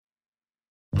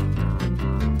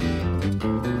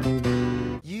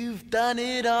done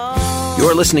it all.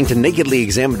 You're listening to Nakedly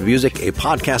Examined Music, a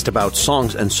podcast about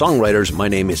songs and songwriters. My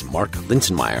name is Mark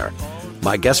Linsenmeyer.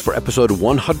 My guest for episode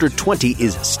 120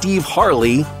 is Steve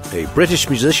Harley, a British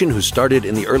musician who started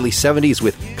in the early 70s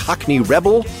with Cockney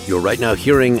Rebel. You're right now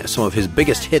hearing some of his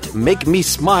biggest hit, Make Me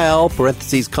Smile,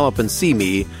 parentheses, Come Up and See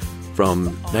Me, from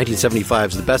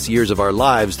 1975's The Best Years of Our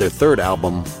Lives, their third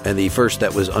album, and the first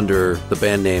that was under the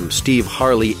band name Steve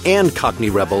Harley and Cockney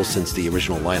Rebel since the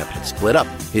original lineup had split up.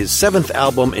 His seventh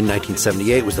album in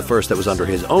 1978 was the first that was under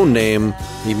his own name.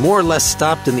 He more or less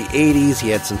stopped in the 80s. He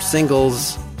had some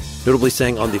singles, notably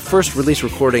sang on the first release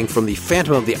recording from the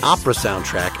Phantom of the Opera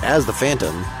soundtrack as The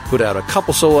Phantom, put out a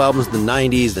couple solo albums in the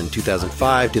 90s, then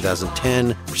 2005,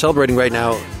 2010. We're celebrating right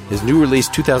now his new release,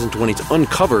 2020's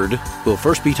Uncovered. We'll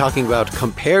first be talking about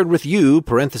Compared with You,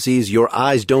 parentheses, Your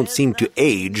Eyes Don't Seem to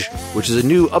Age, which is a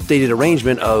new updated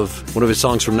arrangement of one of his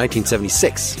songs from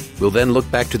 1976. We'll then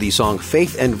look back to the song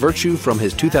Faith and Virtue from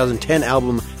his 2010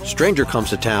 album Stranger Comes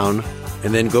to Town,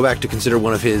 and then go back to consider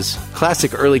one of his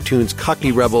classic early tunes,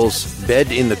 Cockney Rebel's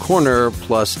Bed in the Corner,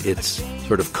 plus its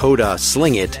sort of coda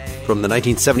Sling It from the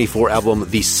 1974 album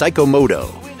The Psychomoto.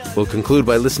 We'll conclude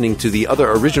by listening to the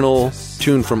other original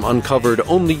tune from Uncovered,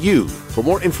 Only You. For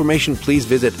more information, please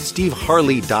visit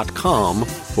steveharley.com.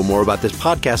 For more about this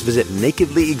podcast, visit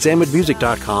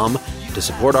nakedlyexaminedmusic.com. To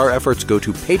support our efforts, go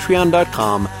to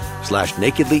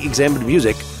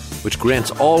patreon.com/nakedlyexaminedmusic, which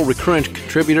grants all recurrent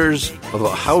contributors of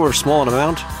however small an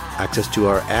amount access to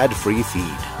our ad-free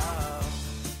feed.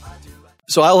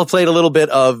 So I'll have played a little bit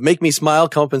of Make Me Smile,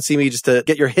 Come Up and See Me, just to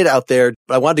get your hit out there.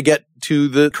 But I wanted to get to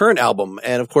the current album.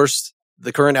 And of course,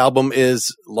 the current album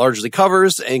is largely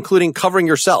covers, including Covering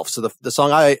Yourself. So the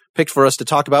song I picked for us to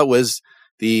talk about was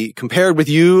the Compared with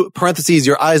You, parentheses,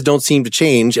 Your Eyes Don't Seem to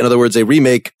Change. In other words, a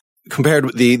remake compared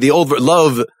with the old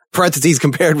Love, parentheses,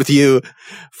 Compared with You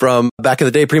from back in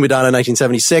the day, Prima Donna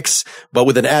 1976, but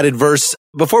with an added verse.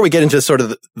 Before we get into sort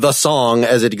of the song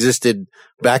as it existed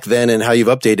back then and how you've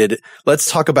updated, let's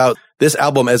talk about this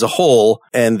album as a whole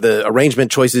and the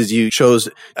arrangement choices you chose.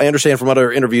 I understand from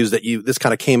other interviews that this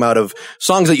kind of came out of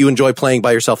songs that you enjoy playing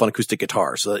by yourself on acoustic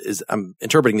guitar. So I'm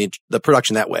interpreting the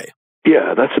production that way.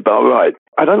 Yeah, that's about right.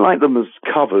 I don't like them as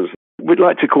covers. We'd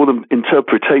like to call them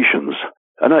interpretations.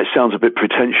 I know it sounds a bit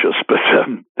pretentious, but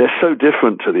they're so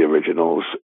different to the originals.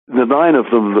 The 9 of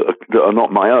them that are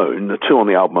not my own, the 2 on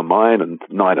the album are mine, and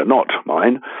 9 are not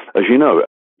mine, as you know.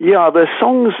 Yeah, they're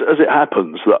songs, as it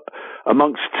happens, that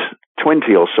amongst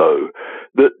 20 or so,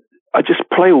 that I just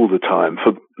play all the time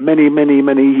for many, many,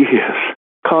 many years.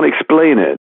 Can't explain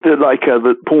it. They're like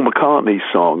the Paul McCartney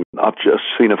song, I've Just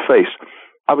Seen a Face.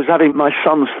 I was having my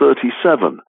son's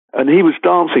 37, and he was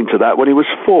dancing to that when he was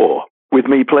 4. With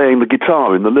me playing the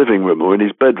guitar in the living room or in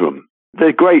his bedroom.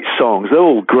 They're great songs. They're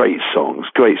all great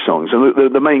songs.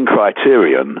 And the main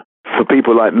criterion for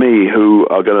people like me who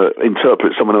are going to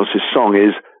interpret someone else's song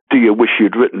is, do you wish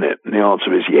you'd written it? And the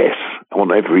answer is yes,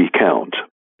 on every count.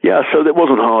 Yeah, so it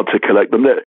wasn't hard to collect them.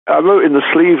 I wrote in the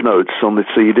sleeve notes on the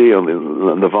CD, on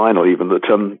the vinyl even, that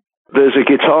there's a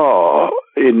guitar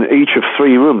in each of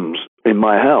 3 rooms in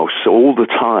my house all the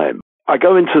time. I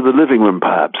go into the living room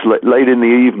perhaps late in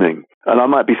the evening, and I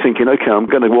might be thinking, okay, I'm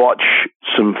going to watch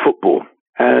some football.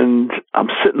 And I'm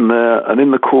sitting there, and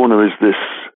in the corner is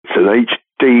it's an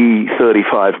HD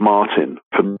 35 Martin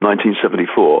from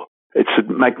 1974. It's a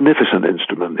magnificent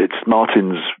instrument. It's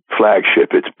Martin's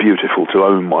flagship. It's beautiful. To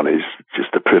own one is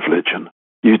just a privilege. And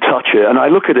you touch it, and I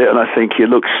look at it, and I think, you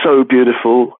look so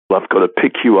beautiful. I've got to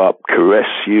pick you up, caress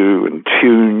you, and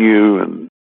tune you, and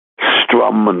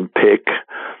strum and pick.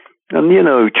 And,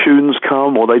 tunes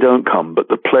come or they don't come, but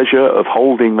the pleasure of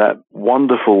holding that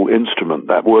wonderful instrument,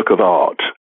 that work of art,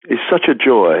 is such a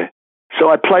joy. So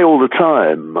I play all the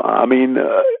time. I mean,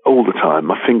 all the time.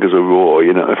 My fingers are raw,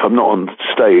 If I'm not on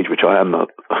stage, which I am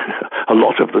not a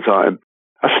lot of the time,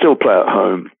 I still play at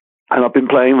home. And I've been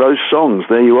playing those songs.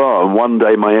 There you are. And one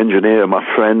day my engineer, my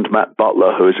friend Matt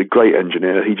Butler, who is a great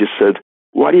engineer, he just said,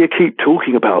 why do you keep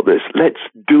talking about this? Let's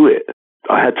do it.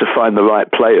 I had to find the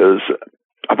right players.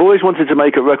 I've always wanted to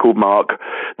make a record, Mark,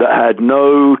 that had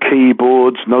no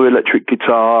keyboards, no electric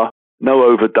guitar, no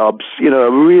overdubs,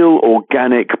 a real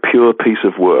organic, pure piece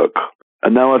of work.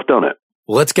 And now I've done it.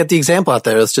 Well, let's get the example out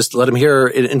there. Let's just let him hear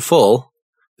it in full.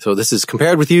 So this is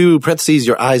Compared with You, parentheses,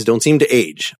 Your Eyes Don't Seem to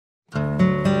Age.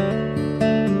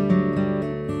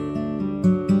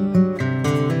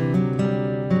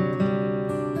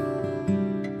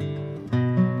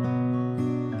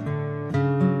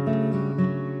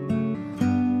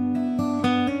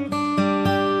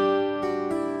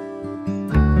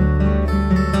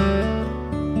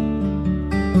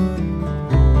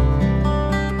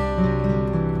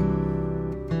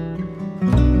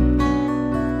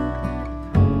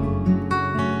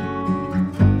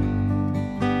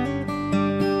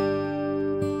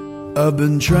 I've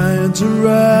been trying to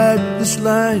write this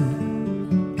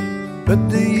line, but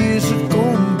the years have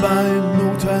gone by in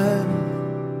no time.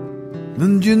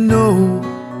 And you know,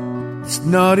 it's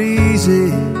not easy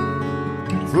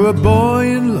for a boy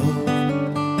in love,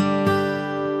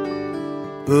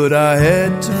 but I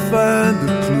had to find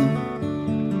the clue.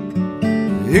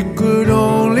 It could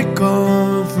only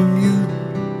come from you.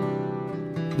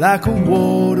 Like a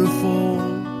waterfall,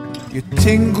 you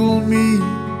tingle me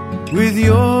with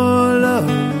your love.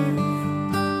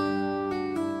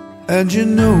 And you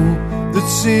know that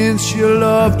since you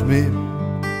loved me,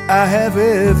 I have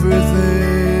everything.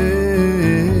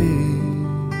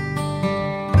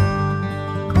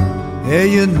 Yeah,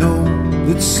 you know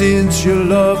that since you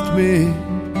loved me,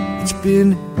 it's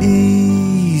been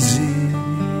easy.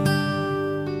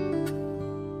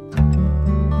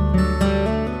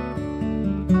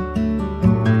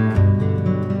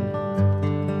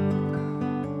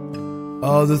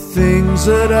 All the things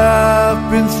that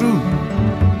I've been through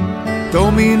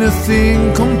don't mean a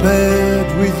thing compared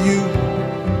with you.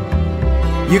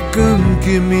 You can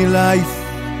give me life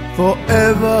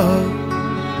forever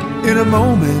in a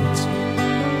moment.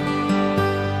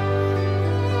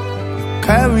 You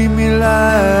carry me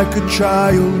like a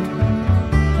child.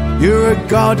 You're a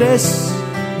goddess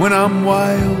when I'm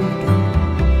wild.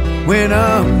 When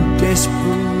I'm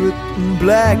desperate and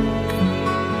black,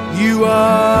 you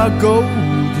are golden.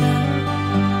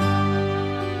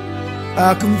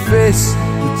 I confess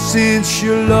that since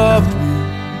you loved me,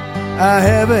 I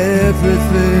have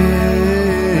everything.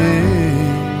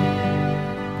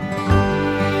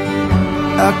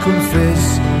 I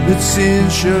confess that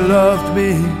since you loved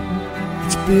me,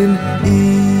 it's been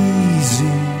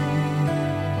easy.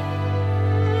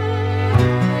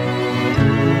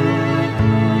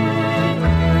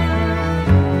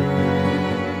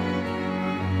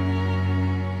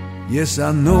 Yes,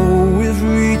 I know we've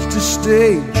reached a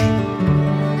stage,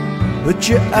 but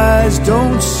your eyes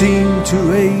don't seem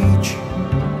to age.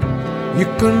 You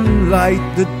can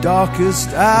light the darkest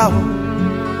hour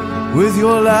with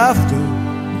your laughter.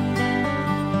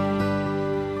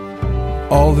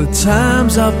 All the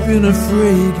times I've been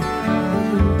afraid,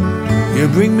 you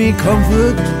bring me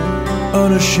comfort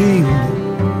unashamed.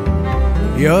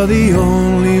 You're the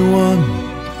only one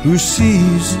who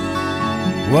sees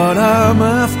what I'm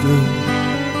after.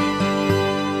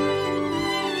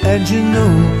 And you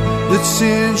know that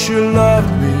since you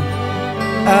loved me,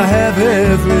 I have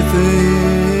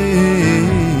everything.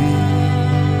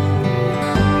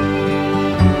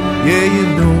 Yeah, you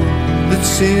know that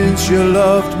since you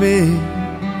loved me,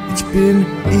 it's been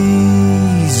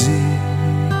easy.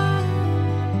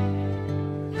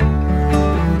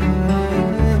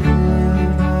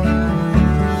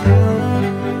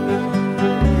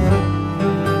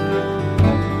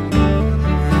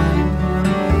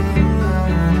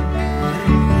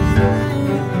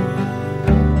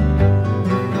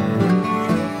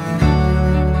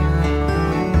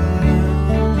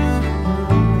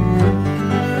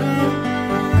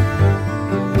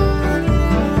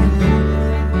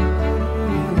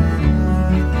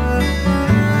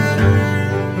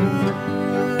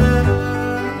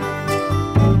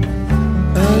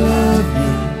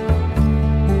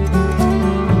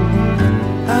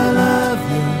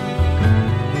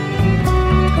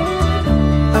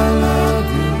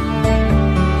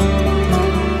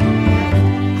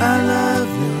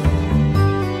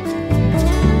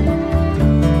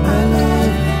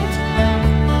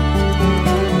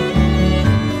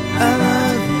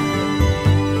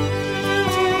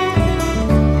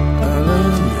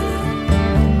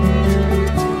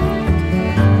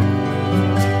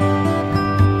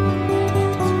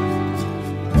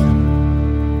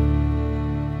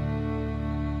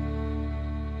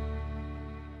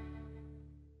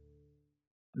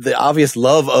 The obvious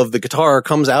love of the guitar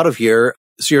comes out of here.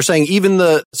 So you're saying even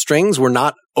the strings were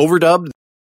not overdubbed?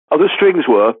 Oh, the strings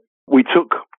were. We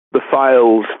took the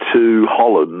files to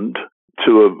Holland,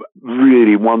 to a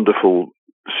really wonderful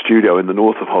studio in the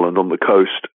north of Holland on the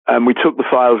coast. And we took the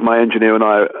files, my engineer and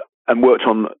I, and worked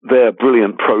on their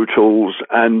brilliant Pro Tools.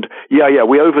 And we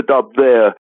overdubbed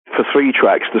there for 3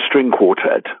 tracks, the string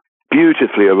quartet,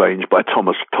 beautifully arranged by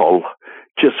Thomas Toll.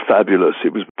 Just fabulous.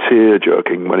 It was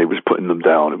tear-jerking when he was putting them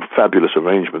down. Fabulous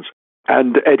arrangements.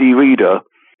 And Eddie Reader,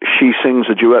 she sings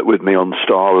a duet with me on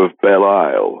Star of Belle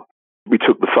Isle. We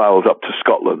took the files up to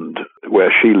Scotland,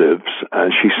 where she lives,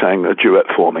 and she sang a duet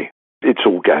for me. It's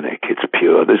organic. It's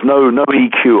pure. There's no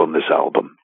EQ on this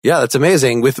album. Yeah, that's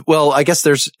amazing. I guess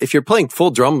if you're playing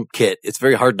full drum kit, it's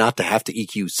very hard not to have to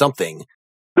EQ something.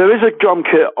 There is a drum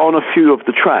kit on a few of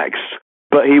the tracks,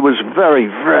 But he was very,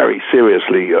 very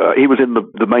seriously, he was in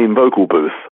the main vocal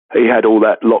booth. He had all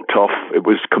that locked off. It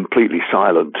was completely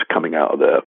silent coming out of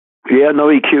there. Yeah, no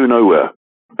EQ nowhere.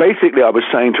 Basically, I was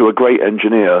saying to a great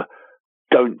engineer,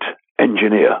 don't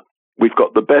engineer. We've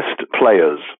got the best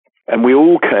players, and we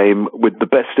all came with the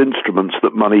best instruments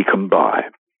that money can buy.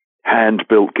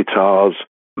 Hand-built guitars,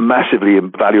 massively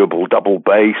invaluable double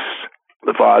bass,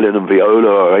 the violin and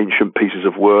viola are ancient pieces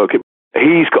of work.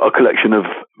 He's got a collection of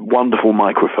wonderful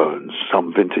microphones,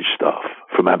 some vintage stuff,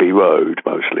 from Abbey Road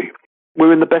mostly.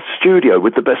 We're in the best studio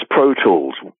with the best Pro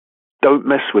Tools. Don't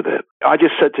mess with it. I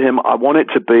just said to him, I want it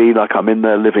to be like I'm in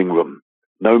their living room.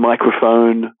 No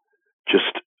microphone,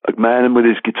 just a man with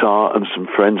his guitar and some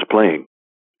friends playing.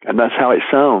 And that's how it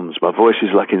sounds. My voice is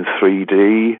like in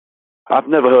 3D. I've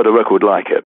never heard a record like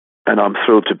it. And I'm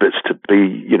thrilled to bits to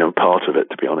be, part of it,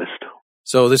 to be honest.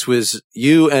 So this was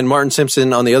you and Martin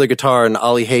Simpson on the other guitar and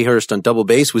Ollie Hayhurst on double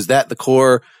bass. Was that the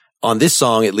core on this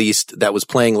song, at least, that was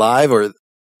playing live? Or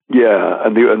yeah,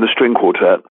 and the string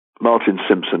quartet. Martin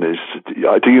Simpson is.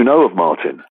 Do you know of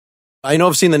Martin? I know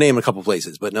I've seen the name in a couple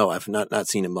places, but no, I've not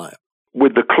seen him live.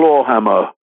 With the claw hammer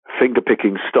finger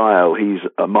picking style, he's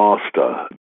a master,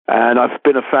 and I've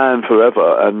been a fan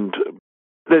forever. And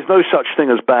there's no such thing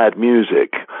as bad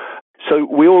music. So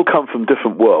we all come from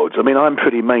different worlds. I mean, I'm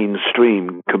pretty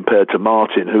mainstream compared to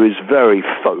Martin, who is very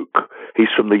folk. He's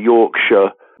from the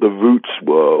Yorkshire, the roots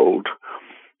world,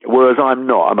 whereas I'm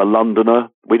not. I'm a Londoner.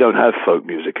 We don't have folk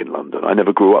music in London. I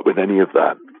never grew up with any of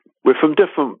that. We're from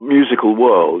different musical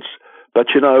worlds. But,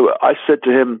 I said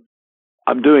to him,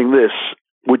 I'm doing this.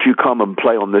 Would you come and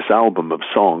play on this album of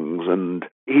songs? And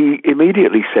he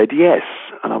immediately said yes.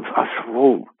 And I said,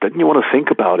 well, didn't you want to think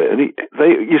about it? And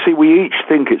you see, we each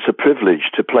think it's a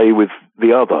privilege to play with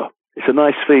the other. It's a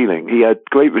nice feeling. He had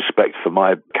great respect for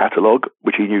my catalogue,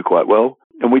 which he knew quite well.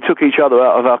 And we took each other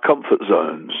out of our comfort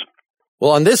zones.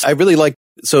 Well, on this, I really like,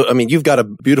 so, I mean, you've got a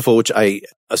beautiful, which I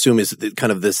assume is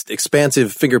kind of this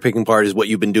expansive finger-picking part is what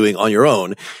you've been doing on your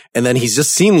own. And then he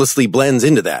just seamlessly blends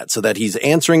into that so that he's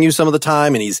answering you some of the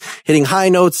time and he's hitting high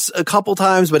notes a couple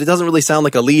times, but it doesn't really sound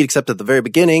like a lead except at the very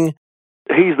beginning.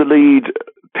 He's the lead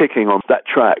picking on that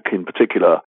track in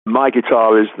particular. My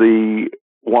guitar is the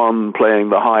one playing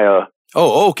the higher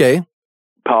okay.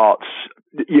 parts.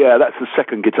 Yeah, that's the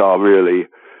second guitar, really.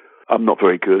 I'm not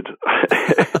very good.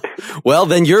 Well,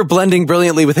 then you're blending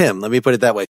brilliantly with him. Let me put it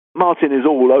that way. Martin is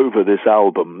all over this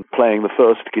album, playing the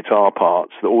first guitar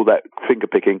parts, all that finger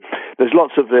picking. There's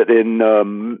lots of it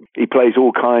he plays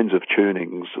all kinds of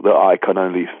tunings that I can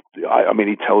only, I mean,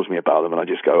 he tells me about them and I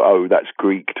just go, oh, that's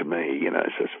Greek to me,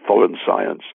 it's just foreign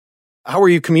science. How were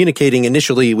you communicating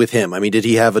initially with him? I mean, did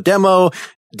he have a demo?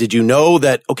 Did you know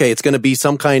that, okay, it's going to be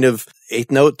some kind of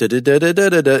eighth note, so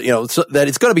that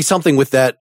it's going to be something with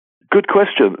that? Good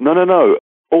question. No.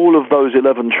 All of those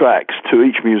 11 tracks to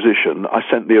each musician, I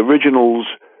sent the originals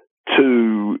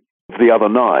to the other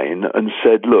 9 and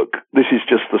said, look, this is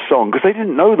just the song, because they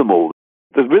didn't know them all.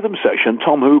 The rhythm section,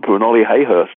 Tom Hooper and Ollie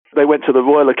Hayhurst, they went to the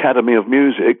Royal Academy of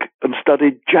Music and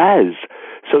studied jazz.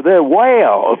 So they're way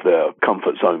out of their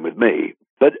comfort zone with me.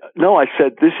 But no, I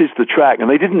said, this is the track. And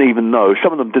they didn't even know.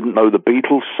 Some of them didn't know the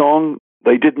Beatles song.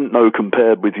 They didn't know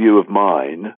Compared With You of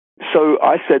Mine. So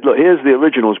I said, look, here's the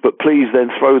originals, but please then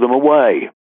throw them away.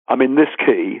 I'm in this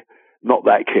key, not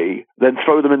that key. Then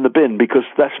throw them in the bin because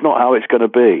that's not how it's going to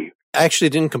be. I actually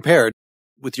didn't compare.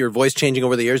 With your voice changing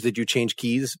over the years, did you change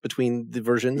keys between the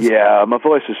versions? Yeah, my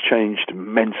voice has changed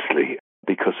immensely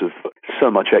because of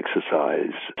so much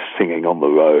exercise, singing on the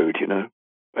road,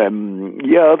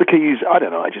 the keys, I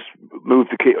don't know, I just moved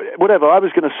the key. Whatever, I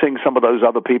was going to sing some of those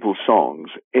other people's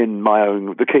songs in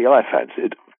the key I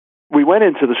fancied. We went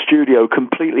into the studio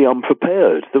completely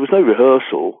unprepared. There was no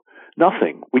rehearsal,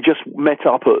 nothing. We just met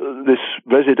up at this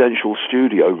residential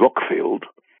studio, Rockfield,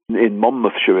 in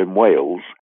Monmouthshire in Wales.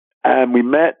 And we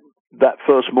met that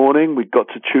first morning. We got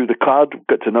to chew the cud,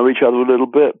 got to know each other a little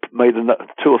bit, made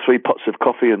 2 or 3 pots of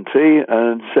coffee and tea,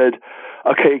 and said,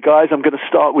 okay, guys, I'm going to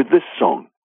start with this song.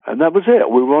 And that was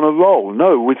it. We were on a roll.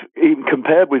 No, even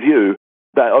Compared With You,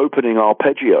 that opening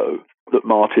arpeggio that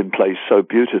Martin plays so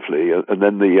beautifully, and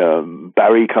then the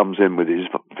Barry comes in with his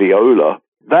viola,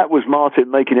 that was Martin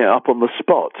making it up on the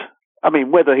spot. I mean,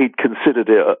 whether he'd considered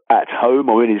it at home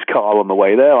or in his car on the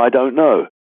way there, I don't know.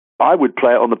 I would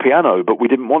play it on the piano, but we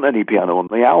didn't want any piano on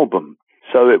the album.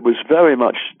 So it was very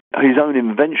much his own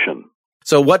invention.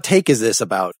 So what take is this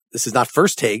about? This is not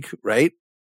first take, right?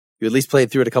 You at least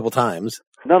played through it a couple times.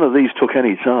 None of these took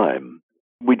any time.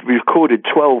 We recorded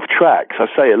 12 tracks. I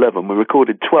say 11. We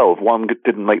recorded 12. One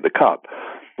didn't make the cut.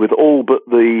 with all but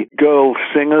the girl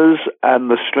singers and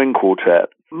the string quartet.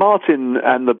 Martin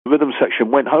and the rhythm section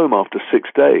went home after 6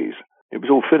 days. It was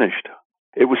all finished.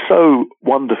 It was so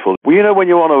wonderful. Well, you know, when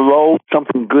you're on a roll,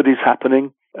 something good is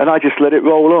happening, and I just let it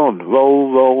roll on.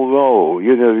 Roll.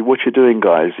 You know, what you're doing,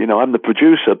 guys. You know, I'm the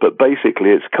producer, but basically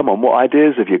it's, come on, what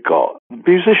ideas have you got?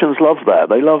 Musicians love that.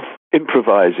 They love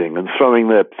improvising and throwing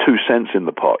their 2 cents in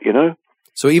the pot, you know?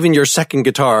 So even your second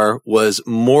guitar was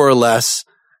more or less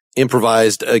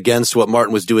improvised against what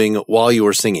Martin was doing while you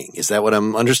were singing. Is that what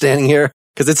I'm understanding here?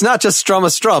 Because it's not just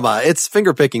strumma, it's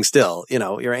finger picking still. You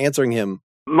know, you're answering him.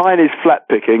 Mine is flat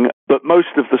picking, but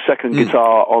most of the second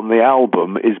guitar on the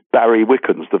album is Barry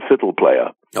Wickens, the fiddle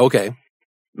player. Okay.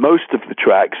 Most of the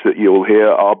tracks that you'll hear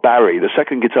are Barry. The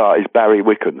second guitar is Barry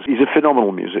Wickens. He's a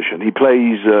phenomenal musician. He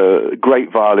plays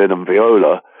great violin and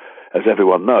viola, as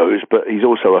everyone knows, but he's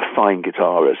also a fine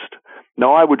guitarist.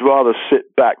 Now, I would rather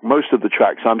sit back. Most of the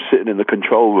tracks, I'm sitting in the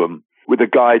control room with a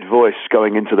guide voice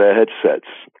going into their headsets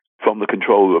from the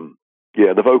control room.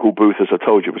 Yeah, the vocal booth, as I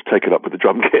told you, was taken up with the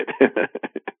drum kit.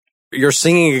 You're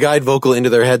singing a guide vocal into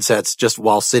their headsets just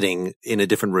while sitting in a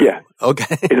different room. Yeah.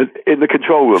 Okay. in the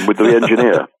control room with the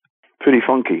engineer. Pretty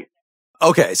funky.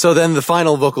 Okay, so then the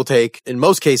final vocal take, in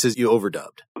most cases, you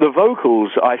overdubbed. The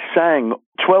vocals, I sang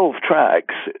 12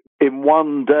 tracks in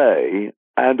one day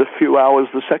and a few hours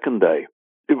the second day.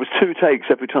 It was 2 takes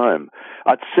every time.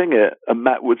 I'd sing it and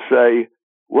Matt would say,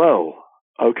 well,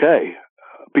 okay.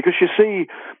 Because you see,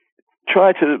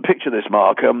 try to picture this,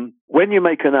 Mark. When you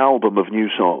make an album of new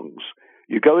songs,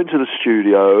 you go into the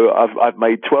studio. I've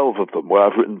made 12 of them where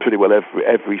I've written pretty well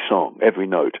every song, every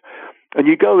note. And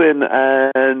you go in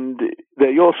and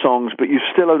they're your songs, but you've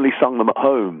still only sung them at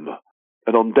home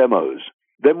and on demos.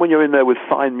 Then when you're in there with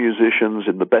fine musicians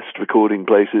in the best recording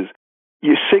places,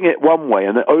 you sing it one way,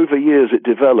 and over years it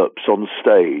develops on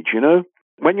stage, you know?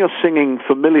 When you're singing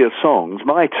familiar songs,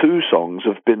 my 2 songs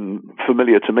have been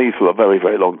familiar to me for a very,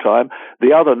 very long time.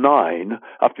 The other 9,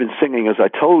 I've been singing, as I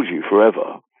told you,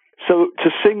 forever. So to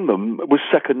sing them was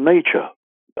second nature.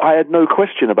 I had no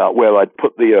question about where I'd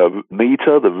put the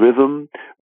meter, the rhythm,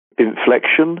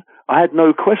 inflection. I had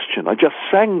no question. I just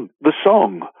sang the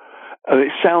song. And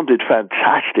it sounded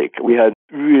fantastic. We had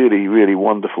really, really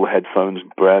wonderful headphones,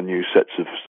 brand new sets of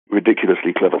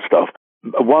ridiculously clever stuff.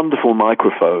 A wonderful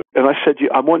microphone. And I said,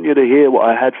 I want you to hear what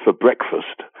I had for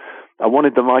breakfast. I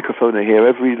wanted the microphone to hear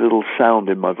every little sound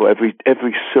in my voice,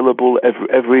 every syllable,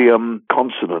 every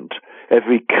consonant,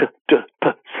 every k, d, p,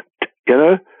 s, you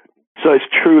know? So it's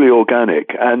truly organic.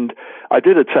 And I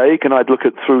did a take, and I'd look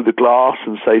through the glass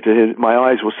and say to him, my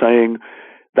eyes were saying,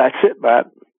 that's it,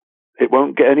 Matt. It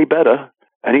won't get any better.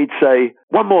 And he'd say,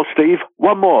 one more, Steve,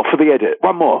 one more for the edit,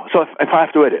 one more. So if I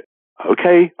have to edit,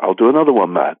 okay, I'll do another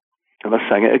one, Matt. And I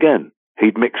sang it again.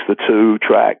 He'd mix the 2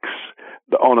 tracks.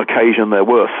 On occasion, there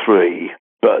were 3.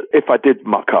 But if I did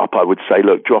muck up, I would say,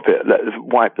 look, drop it,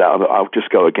 wipe that, I'll just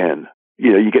go again.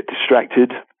 You know, you get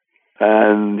distracted,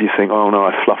 and you think, oh, no,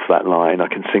 I fluffed that line, I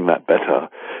can sing that better.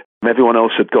 Everyone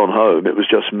else had gone home. It was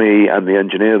just me and the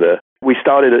engineer there. We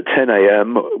started at 10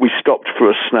 a.m. We stopped for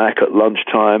a snack at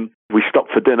lunchtime. We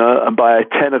stopped for dinner, and by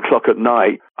 10 o'clock at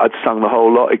night, I'd sung the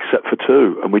whole lot except for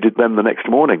 2, and we did them the next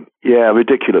morning. Yeah,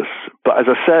 ridiculous. But as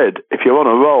I said, if you're on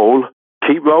a roll,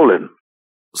 keep rolling.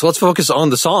 So let's focus on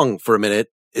the song for a minute.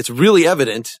 It's really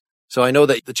evident. So I know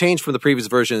that the change from the previous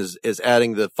version is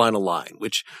adding the final line,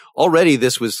 which already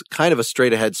this was kind of a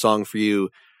straight ahead song for you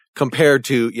compared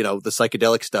to, you know, the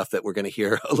psychedelic stuff that we're going to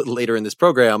hear a little later in this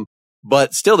program.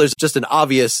 But still, there's just an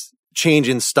obvious change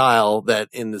in style that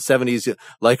in the 70s,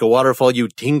 like a waterfall, you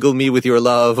tingle me with your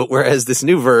love. Whereas this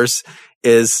new verse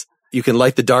is, you can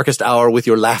light the darkest hour with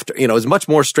your laughter. You know, it's much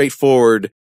more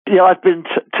straightforward. Yeah, I've been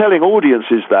telling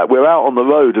audiences that we're out on the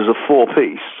road as a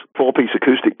four-piece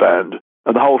acoustic band.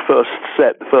 And the whole first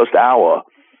set, the first hour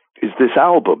is this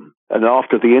album. And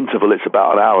after the interval, it's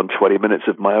about 1 hour and 20 minutes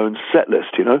of my own set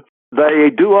list, you know. They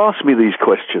do ask me these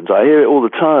questions. I hear it all the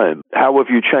time. How have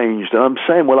you changed? And I'm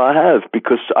saying, well, I have,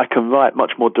 because I can write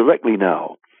much more directly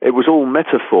now. It was all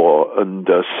metaphor and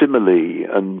simile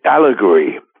and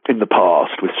allegory in the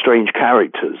past with strange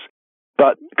characters.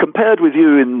 But Compared with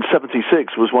You in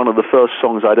 76 was one of the first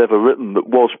songs I'd ever written that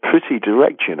was pretty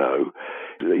direct, you know.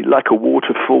 Like a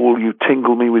waterfall, you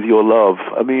tingle me with your love.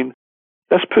 I mean,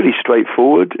 that's pretty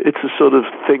straightforward. It's the sort of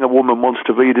thing a woman wants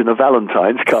to read in a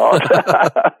Valentine's card.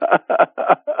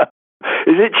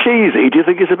 Is it cheesy? Do you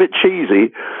think it's a bit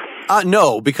cheesy?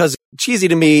 No, because cheesy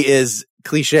to me is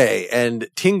cliche, and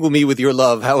tingle me with your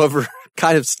love, however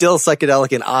kind of still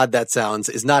psychedelic and odd that sounds,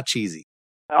 is not cheesy.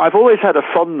 I've always had a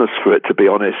fondness for it, to be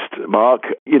honest, Mark.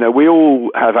 You know, we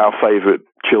all have our favorite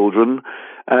children,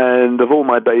 And of all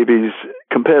my babies,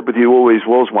 Compared with You always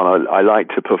was one I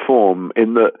liked to perform,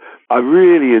 in that I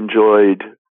really enjoyed,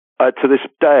 to this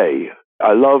day,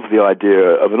 I love the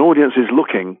idea of an audience is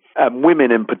looking, and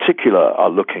women in particular are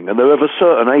looking, and they're of a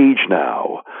certain age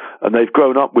now, and they've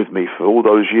grown up with me for all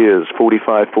those years,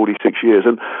 45, 46 years,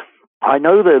 and I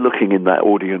know they're looking in that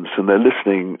audience, and they're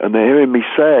listening, and they're hearing me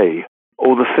say,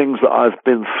 all the things that I've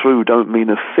been through don't mean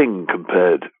a thing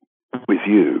compared with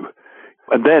you.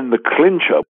 And then the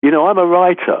clincher, I'm a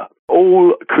writer.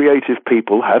 All creative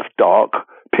people have dark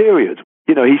periods.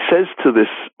 He says to this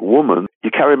woman,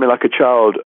 you carry me like a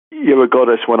child, you're a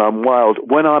goddess when I'm wild,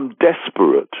 when I'm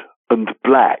desperate and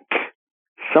black.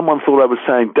 Someone thought I was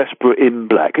saying desperate in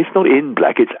black. It's not in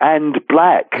black, it's and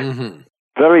black. Mm-hmm.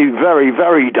 Very, very,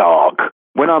 very dark.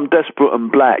 When I'm desperate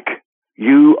and black,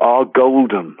 you are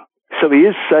golden. So he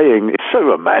is saying, it's so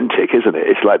romantic, isn't it?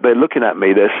 It's like they're looking at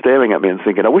me, they're staring at me and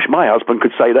thinking, I wish my husband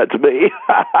could say that to me.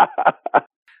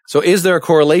 So is there a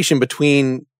correlation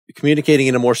between communicating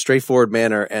in a more straightforward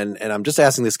manner, and I'm just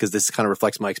asking this because this kind of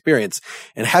reflects my experience,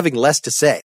 and having less to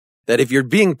say? That if you're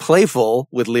being playful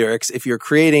with lyrics, if you're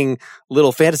creating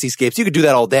little fantasy scapes, you could do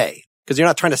that all day because you're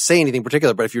not trying to say anything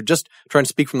particular. But if you're just trying to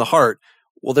speak from the heart,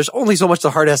 well, there's only so much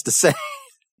the heart has to say.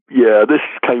 Yeah, this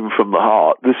came from the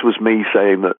heart. This was me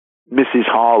saying that Mrs.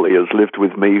 Harley has lived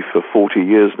with me for 40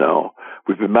 years now.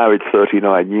 We've been married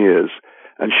 39 years,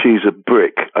 and she's a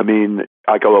brick. I mean,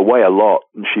 I go away a lot,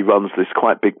 and she runs this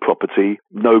quite big property.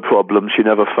 No problem. She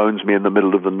never phones me in the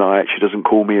middle of the night. She doesn't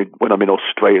call me when I'm in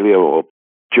Australia or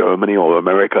Germany or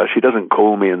America. She doesn't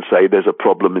call me and say there's a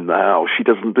problem in the house. She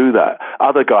doesn't do that.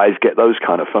 Other guys get those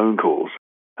kind of phone calls.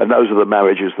 And those are the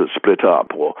marriages that split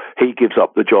up, or he gives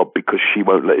up the job because she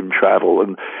won't let him travel.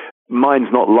 And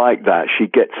mine's not like that. She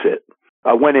gets it.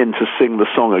 I went in to sing the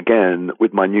song again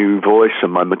with my new voice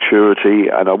and my maturity,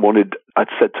 and I'd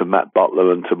said to Matt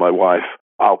Butler and to my wife,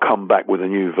 I'll come back with a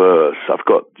new verse. I've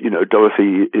got,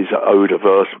 Dorothy is owed a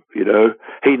verse,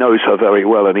 He knows her very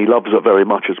well, and he loves her very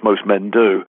much, as most men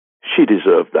do. She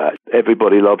deserved that.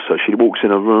 Everybody loves her. She walks in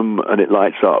a room and it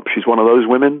lights up. She's one of those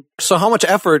women. So how much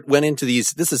effort went into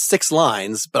these? This is 6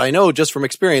 lines, but I know just from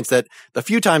experience that the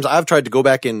few times I've tried to go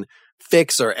back and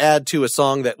fix or add to a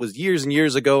song that was years and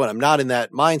years ago, and I'm not in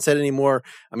that mindset anymore.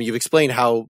 I mean, you've explained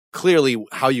how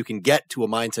you can get to a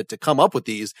mindset to come up with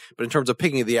these, but in terms of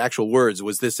picking the actual words,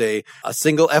 was this a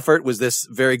single effort? Was this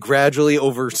very gradually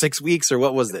over 6 weeks, or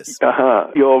what was this?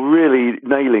 You're really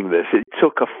nailing this. It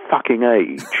took a fucking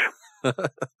age.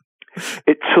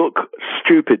 It took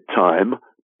stupid time,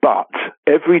 but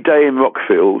every day in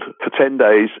Rockfield for 10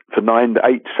 days, for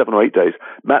 7 or 8 days,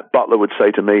 Matt Butler would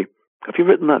say to me, have you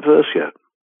written that verse yet?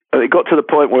 And it got to the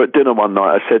point where at dinner one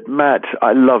night I said, Matt,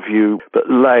 I love you, but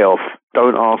lay off.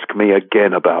 Don't ask me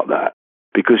again about that.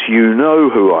 Because you know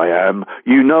who I am.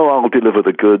 You know I'll deliver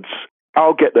the goods.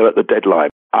 I'll get there at the deadline.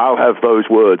 I'll have those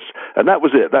words. And that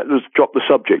was it. That was drop the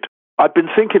subject. I'd been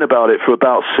thinking about it for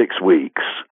about 6 weeks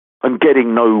and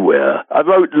getting nowhere. I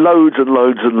wrote loads and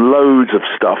loads and loads of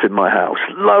stuff in my house.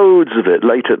 Loads of it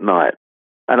late at night.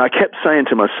 And I kept saying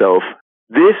to myself,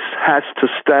 this has to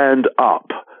stand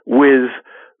up with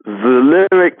the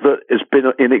lyric that has been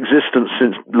in existence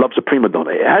since Love's a Prima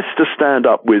Donna. It has to stand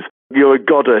up with, you're a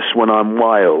goddess when I'm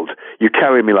wild, you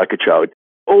carry me like a child.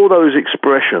 All those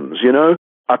expressions,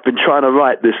 I've been trying to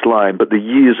write this line, but the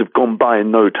years have gone by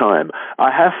in no time.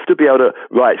 I have to be able to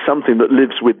write something that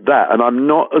lives with that, and I'm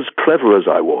not as clever as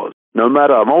I was. No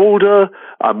matter, I'm older,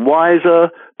 I'm wiser,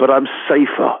 but I'm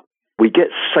safer. We get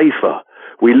safer.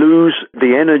 We lose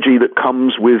the energy that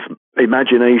comes with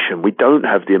imagination. We don't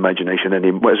have the imagination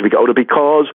anymore as we get older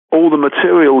because all the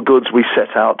material goods we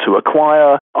set out to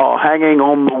acquire are hanging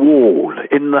on the wall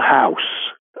in the house.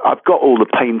 I've got all the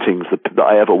paintings that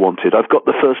I ever wanted. I've got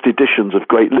the first editions of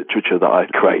great literature that I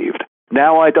craved.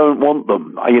 Now I don't want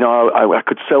them. I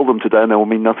could sell them today and they will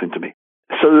mean nothing to me.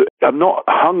 So I'm not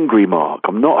hungry, Mark.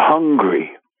 I'm not hungry.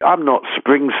 I'm not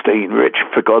Springsteen rich,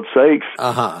 for God's sakes.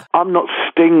 I'm not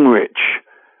Sting rich.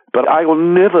 But I will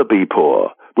never be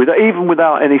poor, even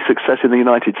without any success in the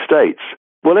United States.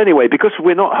 Well, anyway, because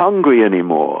we're not hungry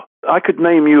anymore, I could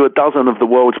name you a dozen of the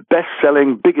world's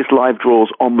best-selling, biggest live draws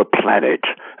on the planet,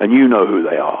 and you know who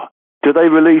they are. Do they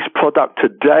release product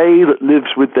today that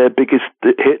lives with their biggest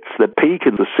hits, their peak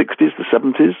in the 60s, the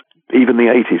 70s, even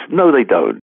the 80s? No, they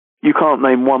don't. You can't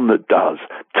name one that does.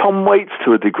 Tom Waits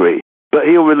to a degree, but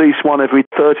he'll release one every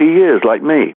 30 years like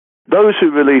me. Those who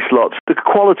release lots, the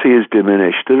quality is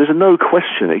diminished. There is no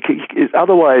question.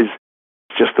 Otherwise,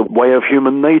 it's just the way of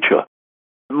human nature.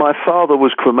 My father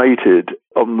was cremated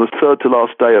on the third to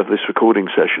last day of this recording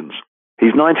sessions.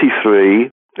 He's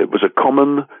 93. It was a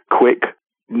common, quick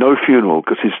no funeral,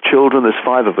 because his children, there's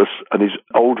 5 of us, and his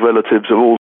old relatives are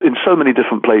all in so many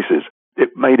different places.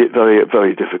 It made it very,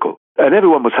 very difficult. And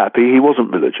everyone was happy. He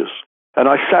wasn't religious. And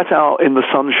I sat out in the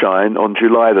sunshine on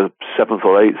July the 7th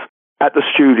or 8th at the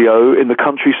studio in the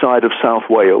countryside of South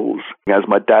Wales as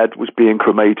my dad was being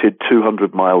cremated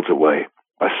 200 miles away.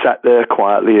 I sat there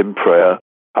quietly in prayer.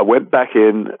 I went back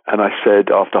in and I said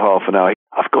after half an hour,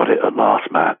 I've got it at last,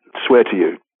 Matt. I swear to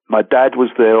you. My dad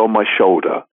was there on my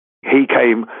shoulder. He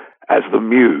came as the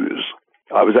muse.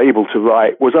 I was able to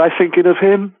write. Was I thinking of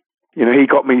him? You know, he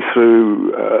got me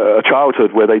through a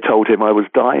childhood where they told him I was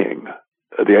dying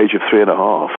at the age of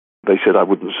 3.5. They said I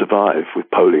wouldn't survive with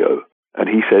polio. And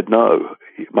he said no.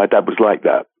 My dad was like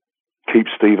that. Keep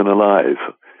Stephen alive.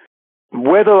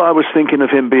 Whether I was thinking of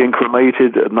him being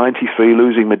cremated at 93,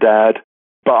 losing my dad,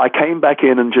 but I came back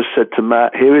in and just said to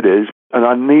Matt, here it is, and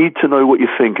I need to know what you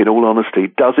think, in all honesty.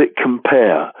 Does it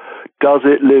compare? Does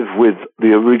it live with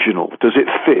the original? Does it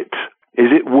fit?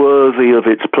 Is it worthy of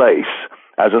its place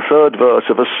as a third verse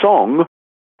of a song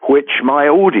which my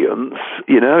audience,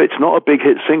 you know, it's not a big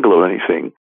hit single or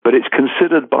anything, but it's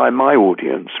considered by my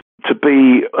audience to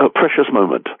be a precious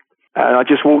moment. And I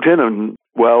just walked in and,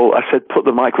 well, I said, put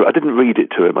the micro. I didn't read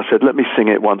it to him. I said, let me sing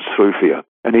it once through for you.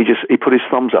 And he put his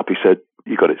thumbs up. He said,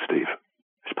 you got it, Steve.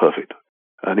 It's perfect.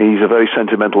 And he's a very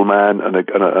sentimental man and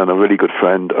a really good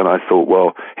friend. And I thought,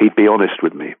 well, he'd be honest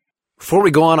with me. Before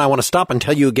we go on, I want to stop and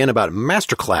tell you again about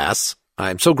Masterclass.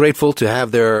 I'm so grateful to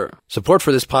have their support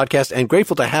for this podcast and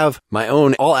grateful to have my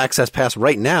own all access pass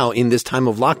right now in this time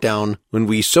of lockdown when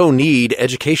we so need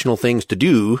educational things to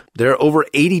do. There are over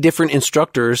 80 different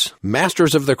instructors,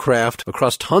 masters of their craft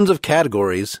across tons of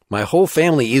categories. My whole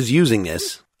family is using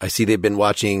this. I see they've been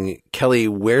watching Kelly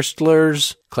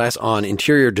Wearstler's class on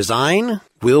interior design,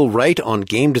 Will Wright on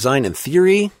game design and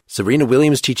theory, Serena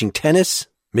Williams teaching tennis,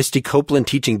 Misty Copeland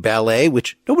teaching ballet,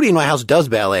 which nobody in my house does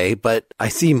ballet, but I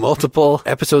see multiple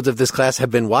episodes of this class have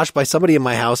been watched by somebody in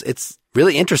my house. It's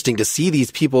really interesting to see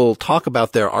these people talk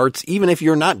about their arts, even if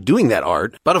you're not doing that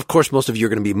art. But of course, most of you are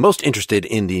going to be most interested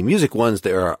in the music ones.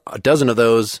 There are a dozen of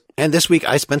those. And this week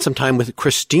I spent some time with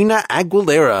Christina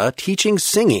Aguilera teaching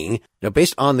singing. Now,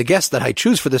 based on the guests that I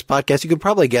choose for this podcast, you can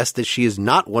probably guess that she is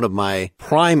not one of my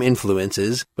prime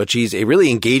influences, but she's a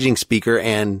really engaging speaker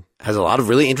and has a lot of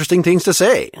really interesting things to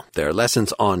say. There are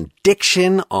lessons on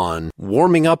diction, on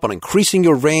warming up, on increasing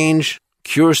your range,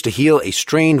 cures to heal a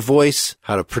strained voice,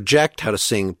 how to project, how to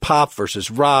sing pop versus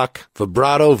rock,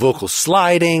 vibrato, vocal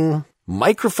sliding,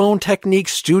 microphone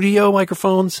techniques, studio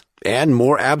microphones, and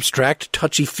more abstract,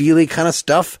 touchy-feely kind of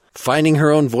stuff. Finding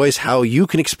her own voice, how you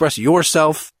can express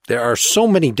yourself. There are so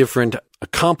many different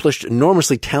accomplished,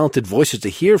 enormously talented voices to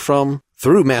hear from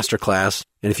through Masterclass.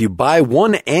 And if you buy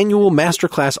one annual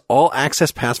Masterclass all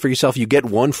access pass for yourself, you get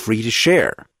one free to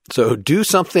share. So do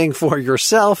something for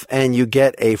yourself and you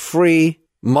get a free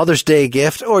Mother's Day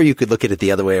gift, or you could look at it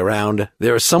the other way around.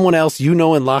 There is someone else you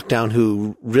know in lockdown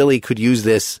who really could use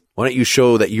this. Why don't you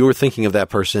show that you're thinking of that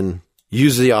person?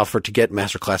 Use the offer to get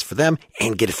Masterclass for them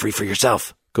and get it free for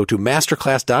yourself. Go to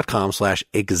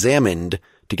masterclass.com/examined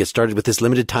to get started with this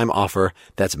limited time offer.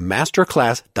 That's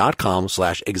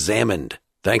masterclass.com/examined.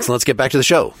 Thanks, and let's get back to the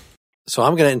show. So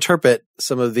I'm going to interpret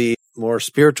some of the more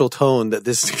spiritual tone that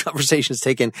this conversation has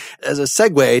taken as a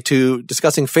segue to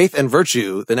discussing faith and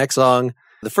virtue. The next song,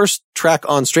 the first track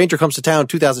on Stranger Comes to Town,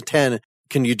 2010.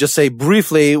 Can you just say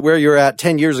briefly where you're at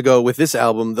 10 years ago with this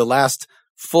album, the last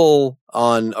full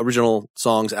on original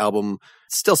songs album?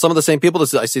 Still some of the same people.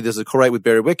 I see this is a co-write with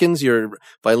Barry Wickens, your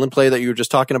violin player that you were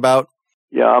just talking about.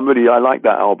 Yeah, I like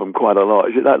that album quite a lot.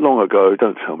 Is it that long ago?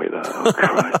 Don't tell me that. Oh,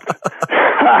 Christ.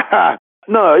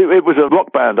 No, it was a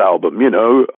rock band album, you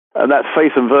know, and that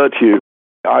Faith and Virtue,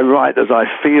 I write as I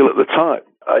feel at the time.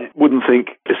 I wouldn't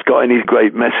think it's got any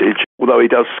great message, although he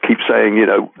does keep saying, you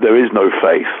know, there is no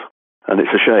faith, and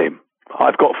it's a shame.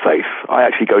 I've got faith. I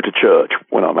actually go to church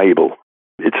when I'm able.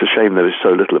 It's a shame there is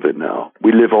so little of it now.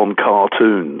 We live on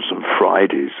cartoons and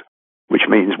Fridays, which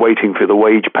means waiting for the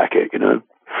wage packet, you know,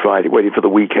 Friday, waiting for the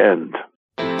weekend.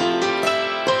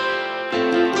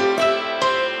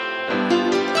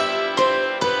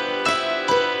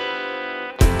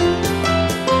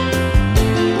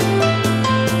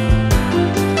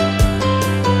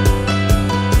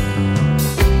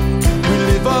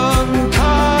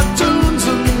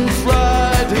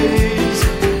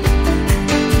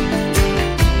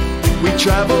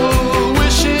 Travel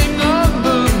wishing on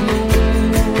the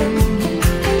moon.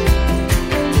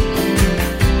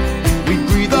 We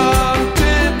breathe on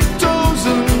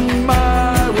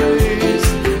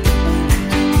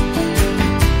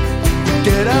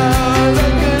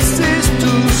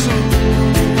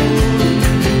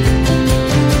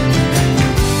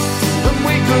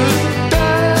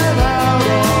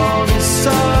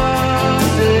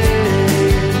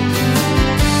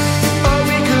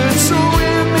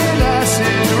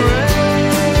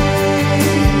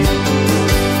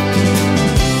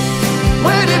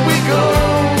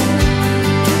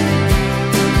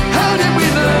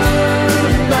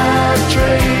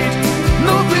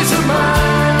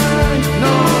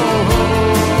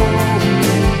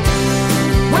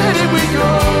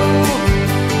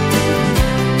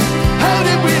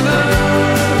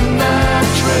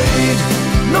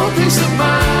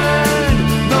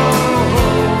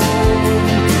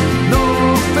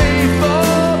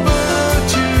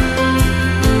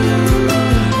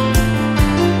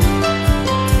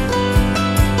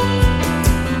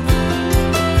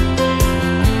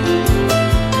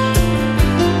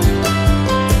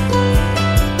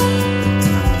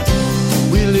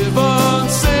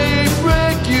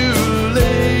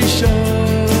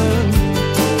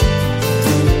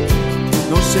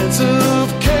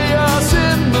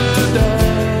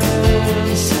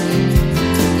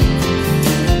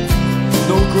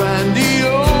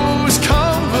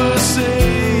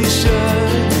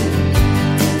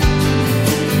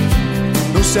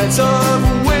sense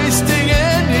of wasting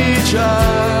any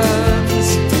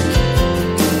chance.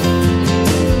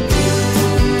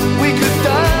 We could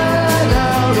dine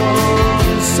out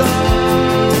on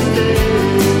Sunday,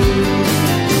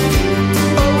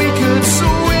 or we could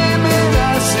swim in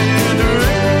acid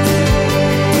rain.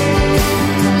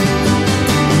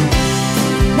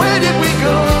 Where did we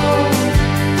go?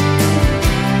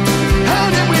 How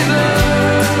did we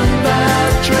learn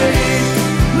that trade?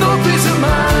 No peace of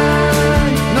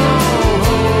mind, no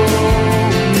home.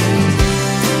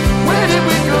 Where did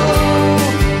we go?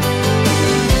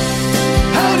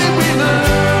 How did we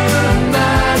learn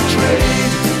that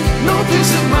trade? No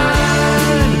peace of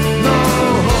mind, no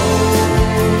home,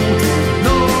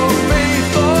 no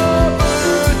faith or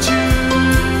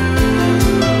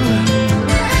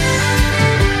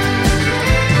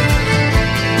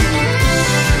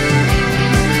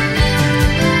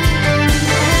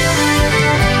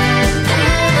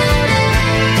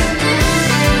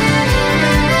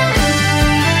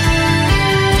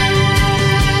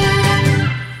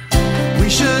we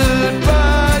should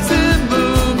rise in the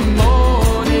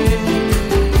morning,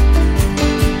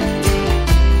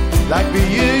 like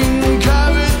being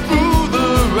carried through the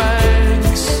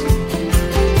ranks.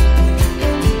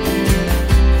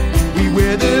 We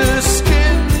wear the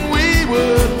skin we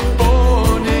were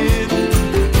born in,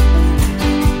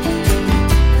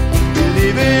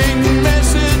 believing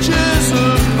messages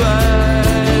of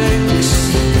thanks.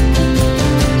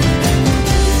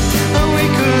 And we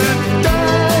could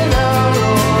dine out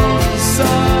on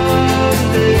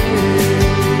Sunday,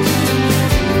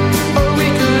 or we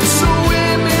could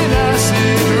swim in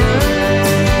acid rain.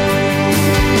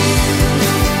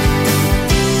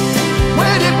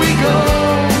 Where did we go?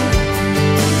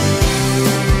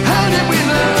 How did we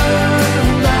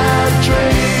learn that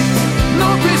trade? No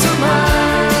peace of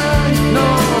mind, no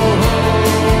home.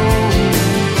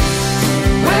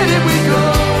 Where did we go?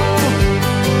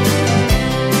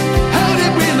 How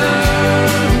did we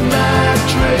learn that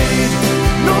trade?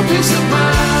 No peace of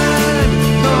mind,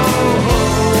 no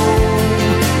home,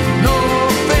 no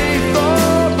faith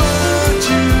or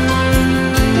virtue.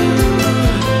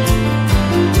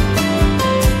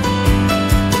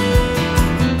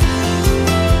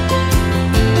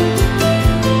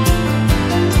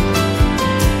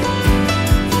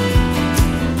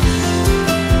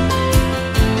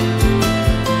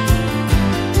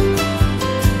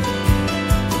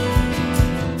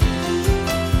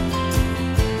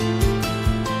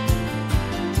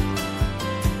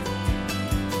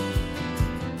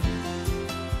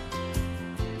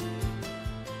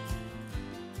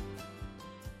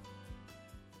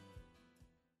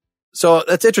 So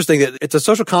that's interesting that it's a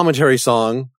social commentary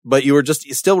song, but you were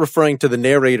just still referring to the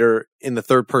narrator in the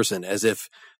third person as if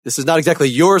this is not exactly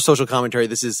your social commentary.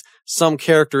 This is some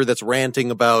character that's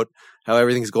ranting about how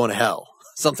everything's going to hell.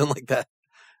 Something like that.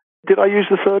 Did I use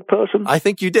the third person? I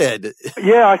think you did.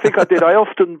 Yeah, I think I did. I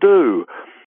often do.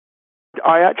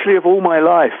 I actually have all my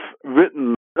life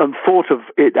written and thought of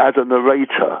it as a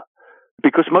narrator,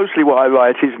 because mostly what I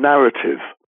write is narrative.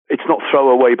 It's not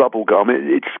throwaway bubblegum.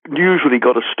 It's usually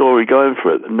got a story going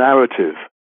for it, a narrative.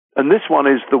 And this one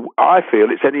is, I feel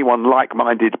it's anyone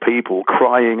like-minded people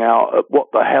crying out at what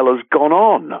the hell has gone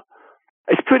on.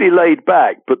 It's pretty laid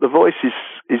back, but the voice is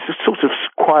just sort of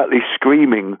quietly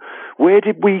screaming, where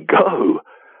did we go?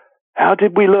 How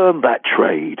did we learn that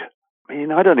trade? I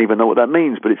mean, I don't even know what that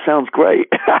means, but it sounds great.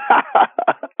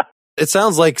 It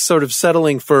sounds like sort of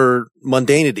settling for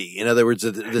mundanity. In other words,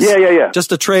 Yeah.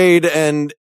 Just a trade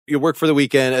and you work for the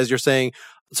weekend, as you're saying.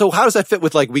 So how does that fit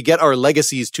with, like, we get our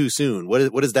legacies too soon?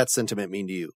 What does that sentiment mean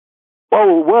to you?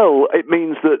 Oh, well, it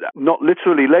means that not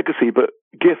literally legacy, but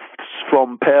gifts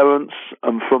from parents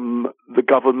and from the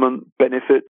government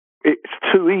benefit. It's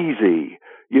too easy.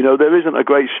 You know, there isn't a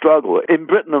great struggle. In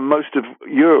Britain and most of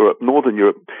Europe, Northern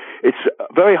Europe, it's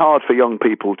very hard for young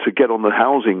people to get on the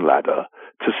housing ladder,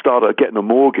 to start getting a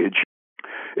mortgage.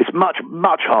 It's much,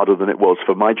 much harder than it was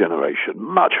for my generation,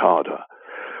 much harder.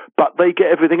 But they get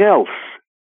everything else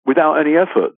without any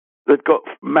effort. They've got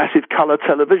massive colour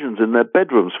televisions in their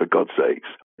bedrooms, for God's sakes.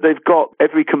 They've got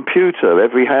every computer,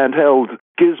 every handheld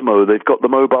gizmo. They've got the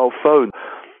mobile phone.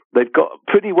 They've got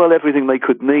pretty well everything they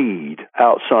could need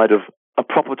outside of a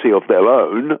property of their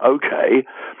own. Okay.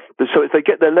 So if they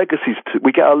get their legacies,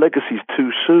 we get our legacies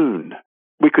too soon.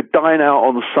 We could dine out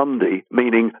on Sunday,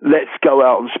 meaning let's go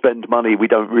out and spend money we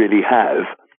don't really have,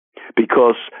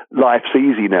 because life's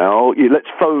easy now. Let's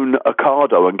phone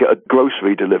Ocado and get a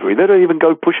grocery delivery. They don't even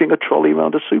go pushing a trolley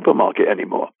around a supermarket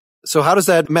anymore. So how does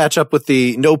that match up with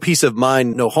the no peace of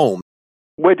mind, no home?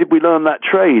 Where did we learn that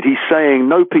trade? He's saying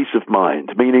no peace of mind,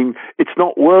 meaning it's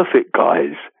not worth it,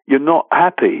 guys. You're not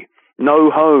happy. No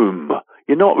home.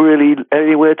 You're not really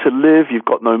anywhere to live. You've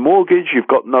got no mortgage. You've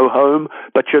got no home,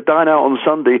 but you'll dine out on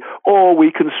Sunday, or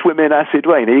we can swim in acid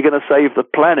rain. Are you going to save the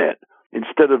planet?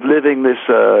 Instead of living this,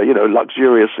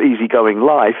 luxurious, easygoing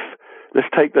life, let's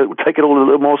take it all a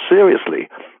little more seriously.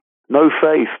 No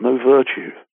faith, no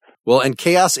virtue. Well, and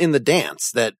chaos in the dance,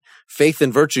 that faith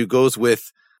and virtue goes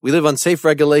with, we live on safe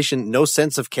regulation, no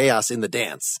sense of chaos in the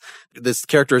dance. This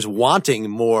character is wanting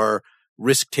more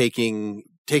risk-taking,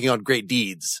 taking on great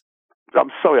deeds.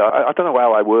 I'm sorry, I don't know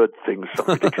how I word things so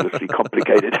ridiculously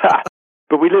complicated.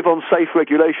 But we live on safe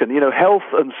regulation. Health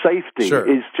and safety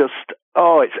is just,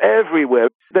 it's everywhere.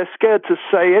 They're scared to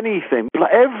say anything.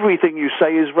 Everything you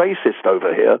say is racist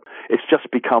over here. It's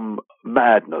just become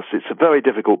madness. It's a very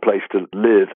difficult place to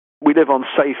live. We live on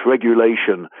safe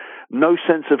regulation. No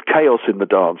sense of chaos in the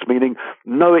dance, meaning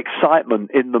no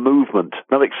excitement in the movement.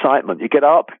 No excitement. You get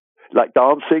up, like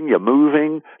dancing, you're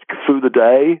moving through the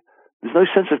day. There's no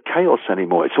sense of chaos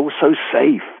anymore. It's all so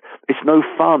safe. It's no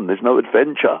fun. There's no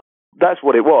adventure. That's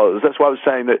what it was. That's why I was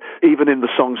saying that even in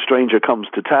the song Stranger Comes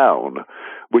to Town,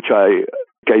 which I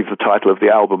gave the title of the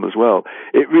album as well,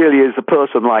 it really is a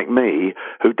person like me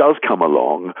who does come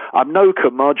along. I'm no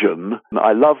curmudgeon.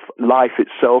 I love life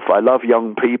itself. I love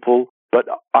young people. But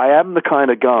I am the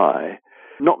kind of guy,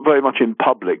 not very much in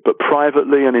public, but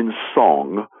privately and in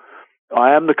song,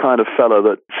 I am the kind of fella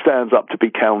that stands up to be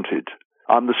counted.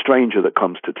 I'm the stranger that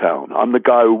comes to town. I'm the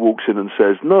guy who walks in and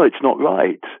says, no, it's not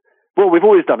right. Well, we've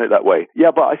always done it that way.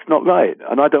 Yeah, but it's not right.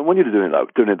 And I don't want you to do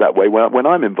it that way when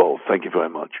I'm involved. Thank you very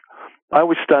much. I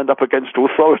always stand up against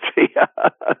authority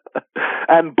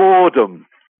and boredom.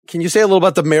 Can you say a little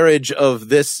about the marriage of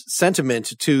this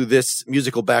sentiment to this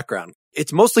musical background?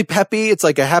 It's mostly peppy. It's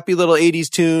like a happy little 80s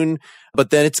tune, but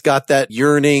then it's got that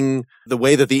yearning, the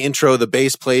way that the intro, the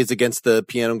bass plays against the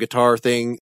piano and guitar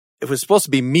thing. If it was supposed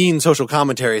to be mean social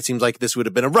commentary, it seems like this would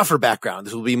have been a rougher background.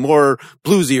 This will be more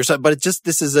bluesy or something, but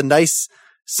this is a nice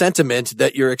sentiment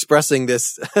that you're expressing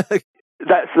this.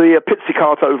 That's the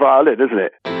pizzicato violin, isn't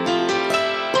it?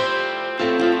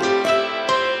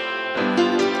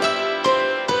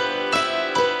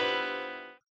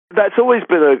 That's always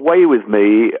been a way with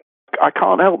me. I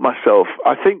can't help myself.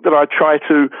 I think that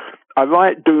I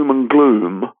write doom and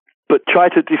gloom, but try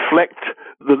to deflect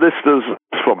the listeners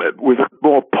from it with a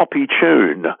more poppy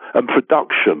tune and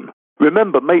production.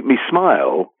 Remember Make Me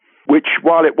Smile, which,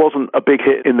 while it wasn't a big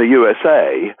hit in the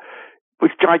USA,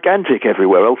 was gigantic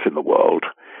everywhere else in the world,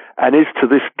 and is to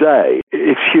this day.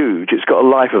 It's huge. It's got a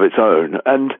life of its own.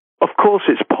 And, of course,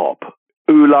 it's pop.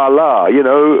 Ooh la la,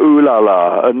 ooh la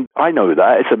la. And I know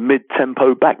that. It's a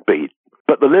mid-tempo backbeat.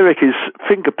 But the lyric is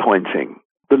finger-pointing.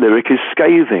 The lyric is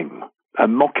scathing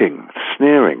and mocking,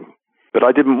 sneering. But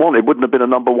I didn't want it. It wouldn't have been a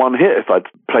number one hit if I'd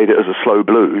played it as a slow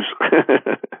blues.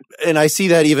 And I see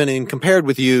that even in compared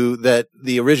with you, that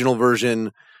the original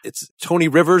version, it's Tony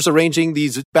Rivers arranging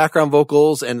these background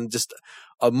vocals and just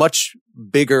a much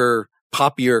bigger,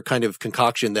 poppier kind of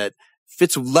concoction that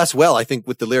fits less well, I think,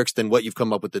 with the lyrics than what you've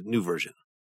come up with the new version.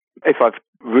 If I've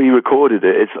re-recorded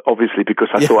it, it's obviously because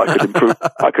I thought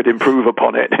I could improve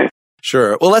upon it.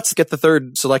 Sure. Well, let's get the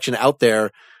third selection out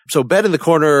there. So Bed in the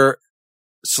Corner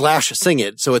 / Sing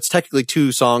It. So it's technically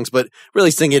two songs, but really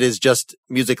Sing It is just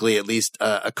musically at least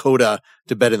a coda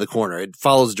to Bed in the Corner. It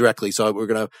follows directly. So we're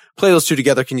going to play those two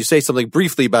together. Can you say something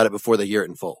briefly about it before they hear it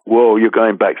in full? Whoa, you're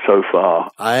going back so far.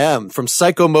 I am. From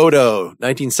Psycho Moto,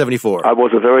 1974. I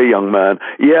was a very young man.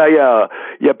 Yeah.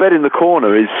 Bed in the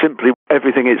Corner is simply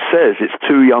everything it says. It's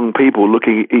two young people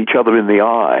looking each other in the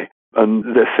eye and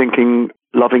they're thinking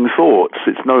loving thoughts.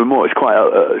 It's no more. It's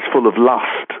it's full of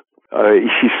lust.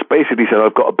 She basically said,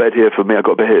 I've got a bed here for me, I've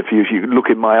got a bed here for you. You can look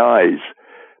in my eyes.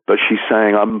 But she's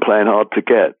saying, I'm playing hard to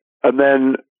get. And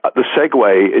then the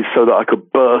segue is so that I could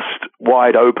burst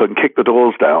wide open, kick the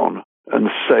doors down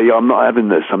and say, I'm not having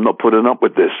this. I'm not putting up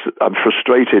with this. I'm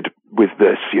frustrated with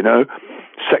this,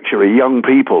 Sexually, young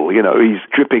people, he's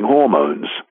dripping hormones.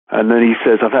 And then he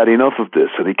says, I've had enough of this.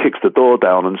 And he kicks the door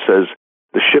down and says,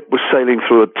 the ship was sailing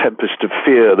through a tempest of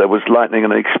fear. There was lightning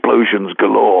and explosions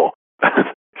galore.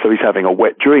 So he's having a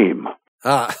wet dream.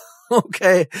 Ah,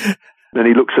 okay. Then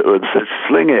he looks at her and says,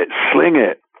 sling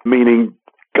it, meaning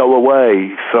go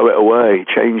away, throw it away,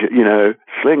 change it,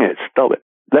 sling it, stop it.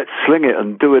 Let's sling it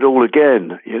and do it all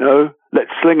again,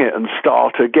 Let's sling it and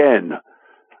start again,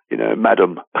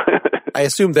 madam. I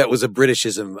assume that was a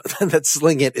Britishism, that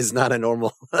sling it is not a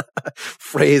normal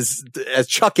phrase as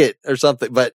chuck it or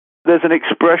something, but. There's an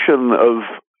expression of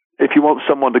if you want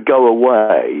someone to go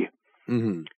away,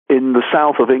 mm-hmm. in the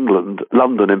south of England,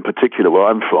 London in particular, where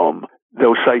I'm from,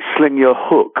 they'll say, sling your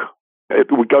hook.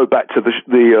 It would go back to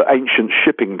the ancient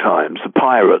shipping times, the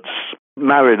pirates,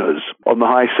 mariners on the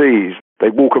high seas.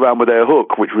 They'd walk around with their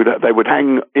hook, which they would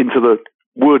hang into the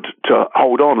wood to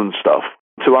hold on and stuff.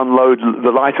 To unload,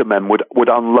 the lighter men would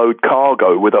unload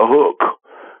cargo with a hook.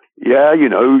 Yeah, you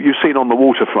know, you've seen On the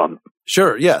Waterfront.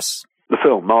 Sure, yes. The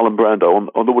film, Marlon Brando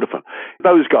on the waterfront.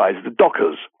 Those guys, the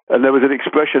dockers. And there was an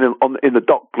expression in the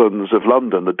docklands of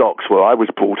London, the docks where I was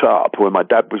brought up, where my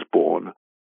dad was born,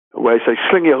 where they say,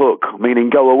 sling your hook, meaning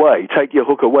go away. Take your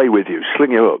hook away with you.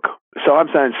 Sling your hook. So I'm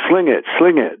saying, sling it.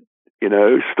 You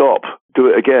know, stop. Do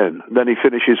it again. And then he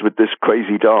finishes with this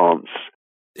crazy dance.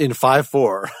 In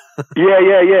 5/4.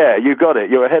 Yeah. You got it.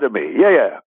 You're ahead of me.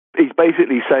 Yeah. He's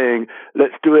basically saying,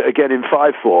 let's do it again in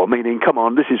 5/4, meaning, come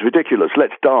on, this is ridiculous.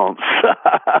 Let's dance.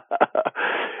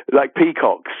 Like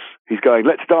peacocks. He's going,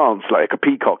 let's dance like a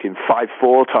peacock in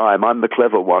 5/4 time. I'm the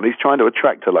clever one. He's trying to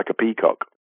attract her like a peacock.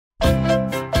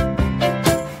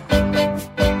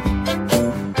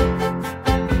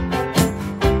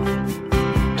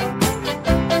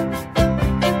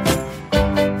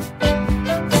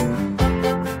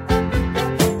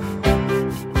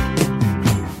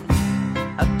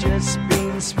 I've just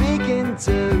been speaking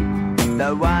to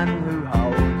the one who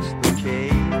holds the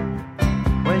key.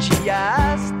 When she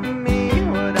asked me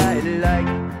what I'd like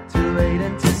to wait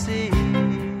and to see,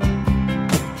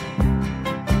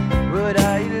 would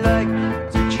I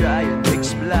like to try and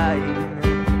explain?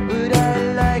 Would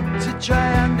I like to try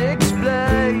and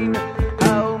explain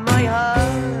how my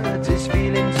heart is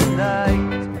feeling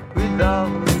tonight with all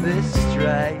this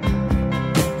strain?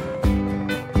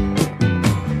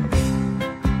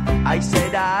 I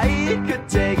said I could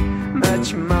take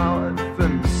much more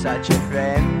from such a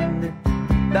friend,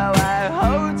 though our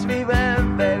hopes we were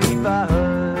very far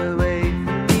away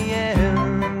from the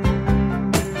end.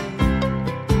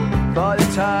 For the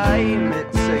time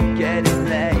it's a getting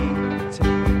late,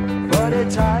 for the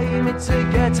time it's a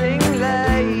getting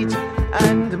late,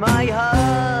 and my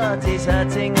heart is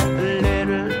hurting a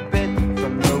little bit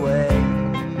from the wait.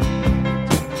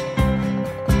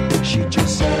 She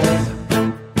just said,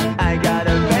 I got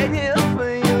a radio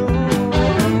for you.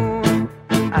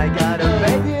 I got a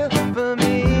radio for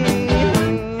me.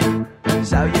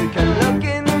 So you can look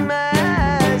in my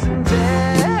eyes and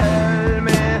tell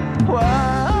me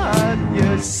what you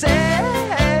said.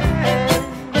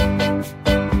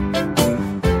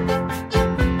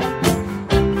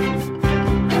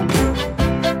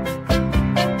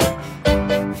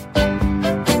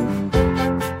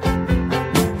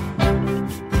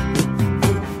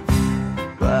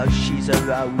 Well, she's a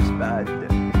rosebud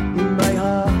in my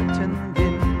heart and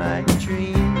in my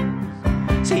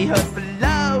dreams. See her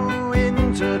flow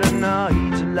into the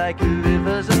night like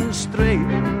rivers and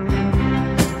streams.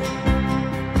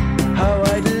 How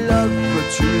I'd love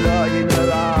to lie in her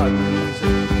arms.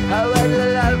 How I'd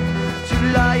love to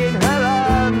lie in her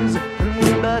arms.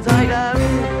 But I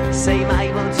don't say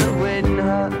I want to win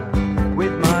her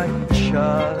with my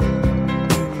charms.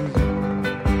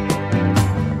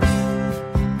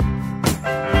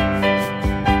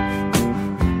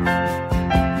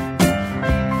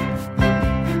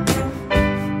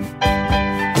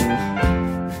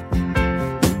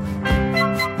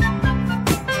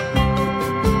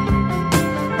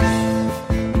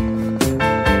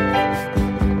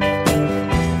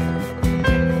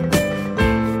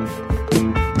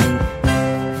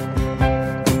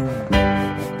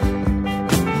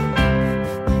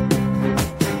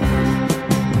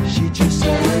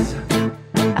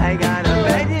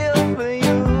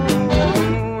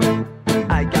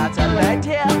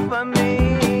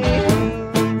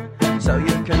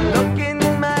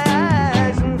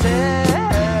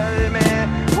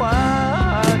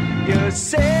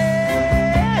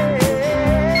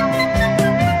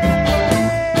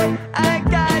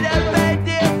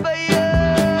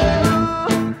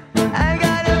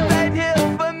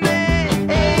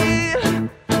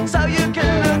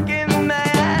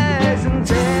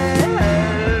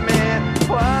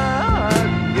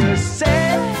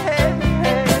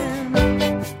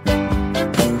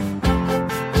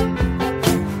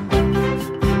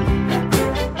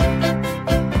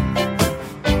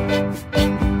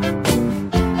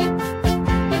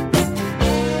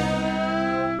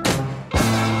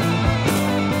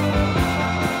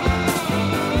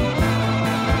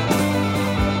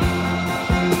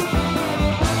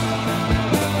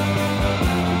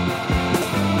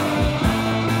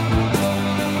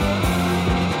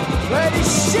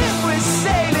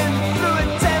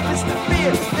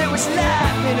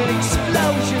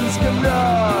 Explosions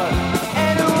galore,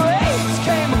 and the waves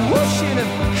came whooshing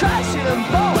and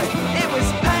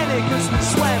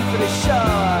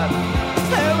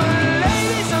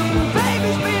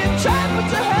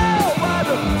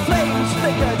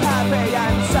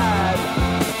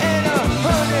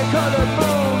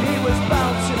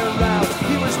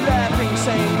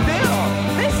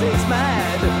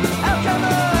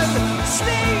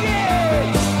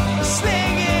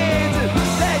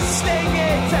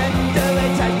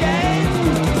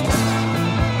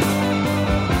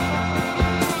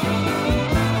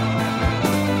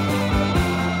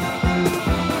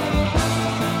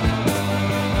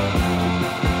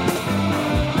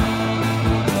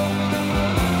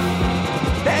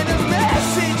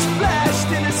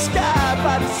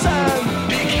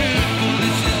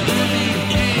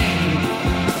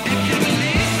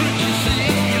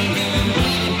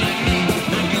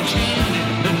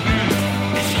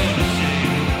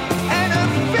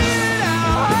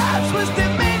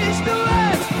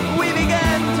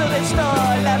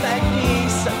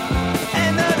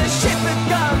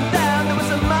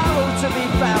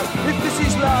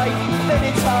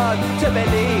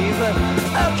believe.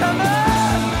 Oh, come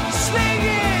on, sling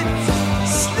it,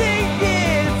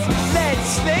 let's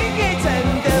sling it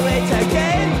and do it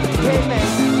again. Hear me.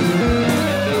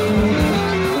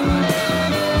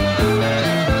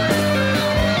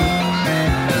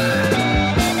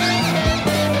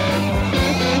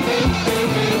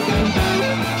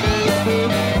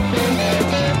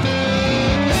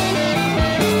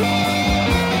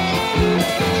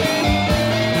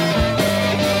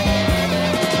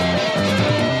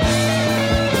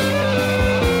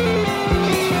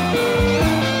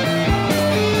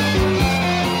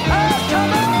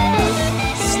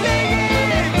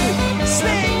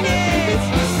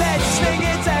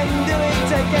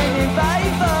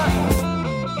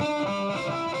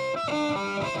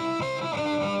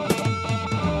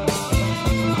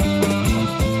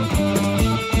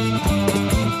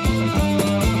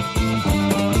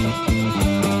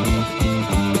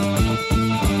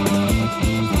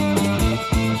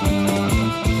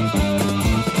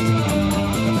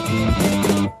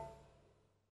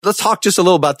 Let's talk just a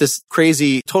little about this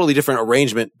crazy, totally different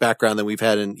arrangement background than we've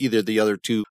had in either the other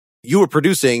two. You were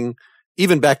producing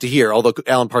even back to here, although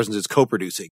Alan Parsons is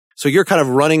co-producing. So you're kind of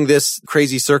running this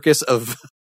crazy circus of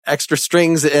extra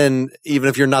strings. And even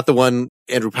if you're not the one,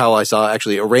 Andrew Powell, I saw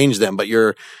actually arrange them, but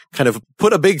you're kind of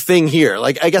put a big thing here.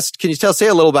 Like, I guess, can you say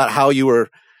a little about how you were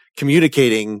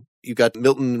communicating? You got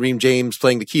Milton Ream James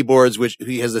playing the keyboards, which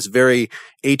he has this very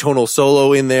atonal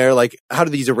solo in there. Like, how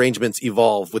do these arrangements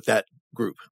evolve with that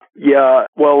group? Yeah,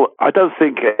 well, I don't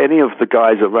think any of the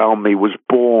guys around me was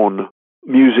born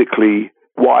musically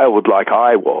wild like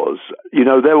I was. You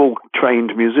know, they're all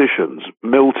trained musicians.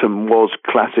 Milton was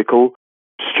classical.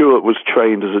 Stuart was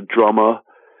trained as a drummer.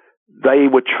 They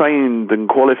were trained and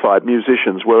qualified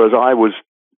musicians, whereas I was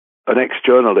an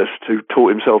ex-journalist who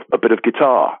taught himself a bit of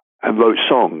guitar and wrote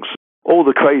songs. All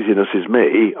the craziness is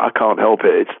me. I can't help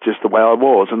it. It's just the way I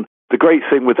was. And the great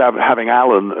thing with having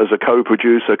Alan as a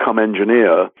co-producer come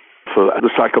engineer for the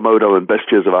Psychomoto and Best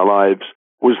Years of Our Lives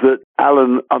was that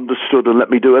Alan understood and let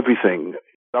me do everything.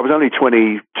 I was only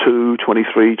 22,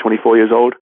 23, 24 years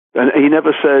old. And he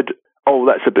never said, oh,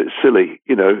 that's a bit silly.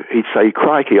 You know, he'd say,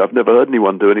 crikey, I've never heard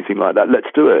anyone do anything like that.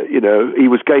 Let's do it. You know, he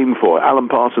was game for it. Alan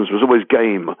Parsons was always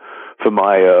game for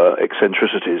my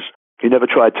eccentricities. He never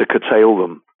tried to curtail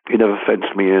them. He never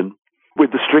fenced me in.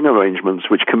 With the string arrangements,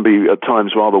 which can be at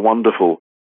times rather wonderful,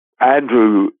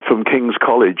 Andrew from King's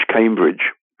College, Cambridge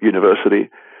University,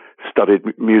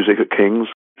 studied music at King's.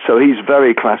 So he's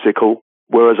very classical,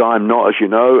 whereas I'm not, as you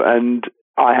know, and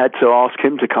I had to ask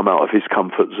him to come out of his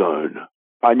comfort zone.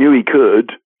 I knew he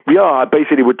could. Yeah, I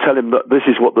basically would tell him that this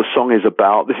is what the song is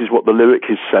about, this is what the lyric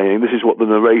is saying, this is what the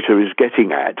narrator is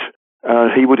getting at.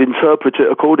 He would interpret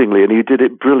it accordingly, and he did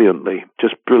it brilliantly,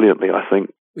 just brilliantly, I think.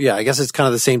 Yeah, I guess it's kind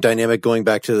of the same dynamic going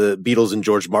back to the Beatles and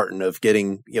George Martin of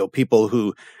getting, people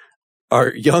who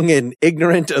are young and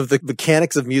ignorant of the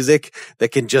mechanics of music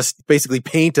that can just basically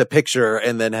paint a picture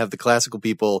and then have the classical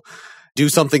people do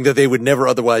something that they would never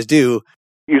otherwise do.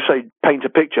 You say paint a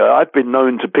picture. I've been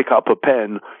known to pick up a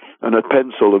pen and a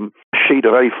pencil and a sheet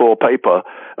of A4 paper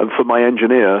and for my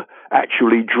engineer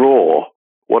actually draw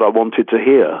what I wanted to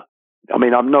hear. I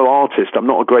mean, I'm no artist. I'm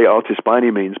not a great artist by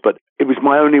any means, but it was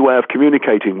my only way of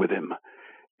communicating with him.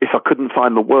 If I couldn't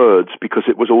find the words because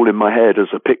it was all in my head as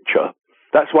a picture.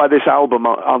 That's why this album,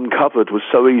 Uncovered, was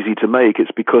so easy to make.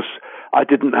 It's because I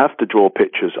didn't have to draw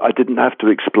pictures. I didn't have to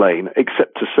explain,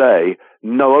 except to say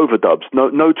no overdubs,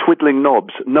 no twiddling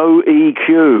knobs, no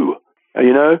EQ,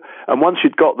 you know? And once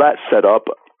you'd got that set up,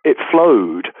 it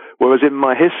flowed. Whereas in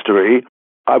my history,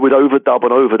 I would overdub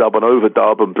and overdub and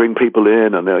overdub and bring people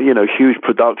in and, huge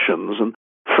productions. And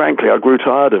frankly, I grew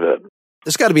tired of it.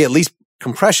 There's got to be at least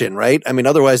compression, right? I mean,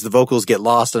 otherwise the vocals get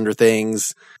lost under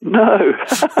things. No.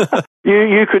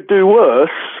 You could do worse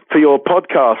for your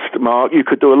podcast, Mark. You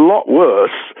could do a lot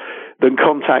worse than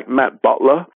contact Matt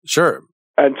Butler. Sure.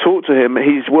 And talk to him.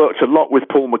 He's worked a lot with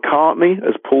Paul McCartney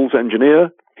as Paul's engineer.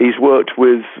 He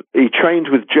trained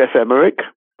with Geoff Emerick,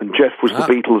 and Geoff was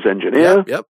the Beatles engineer.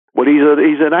 Yep. Well,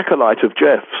 he's an acolyte of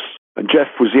Geoff's, and Geoff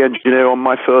was the engineer on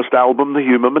my first album, The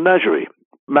Human Menagerie.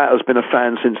 Matt has been a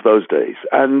fan since those days,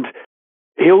 and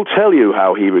he'll tell you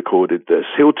how he recorded this.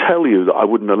 He'll tell you that I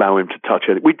wouldn't allow him to touch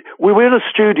it. We were in a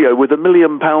studio with £1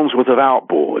 million worth of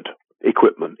outboard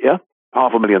equipment, yeah?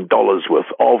 $500,000 worth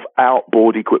of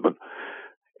outboard equipment.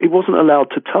 He wasn't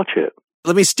allowed to touch it.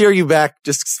 Let me steer you back,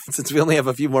 just since we only have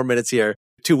a few more minutes here,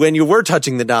 to when you were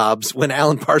touching the knobs, when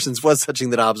Alan Parsons was touching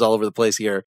the knobs all over the place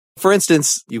here. For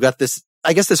instance, you got this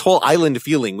whole island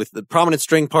feeling with the prominent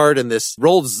string part and this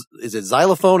rolled, is it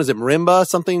xylophone? Is it marimba?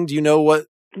 Something? Do you know what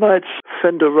No, it's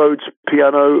Fender Rhodes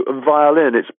piano and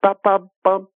violin. It's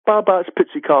ba-ba-ba-ba-ba. It's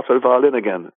pizzicato violin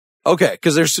again. Okay,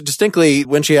 because there's distinctly,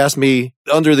 when she asked me,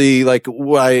 under the, like,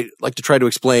 what I like to try to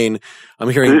explain, I'm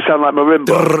hearing... Does it sound like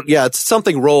marimba? Yeah, it's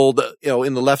something rolled,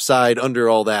 in the left side under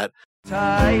all that.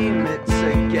 Time, it's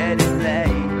a-getting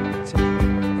late.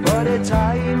 For the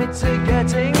time, it's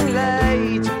a-getting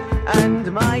late.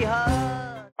 And my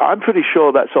heart... I'm pretty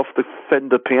sure that's off the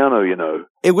Fender piano,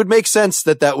 It would make sense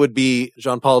that would be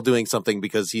Jean-Paul doing something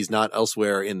because he's not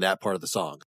elsewhere in that part of the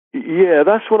song. Yeah,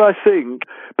 that's what I think.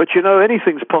 But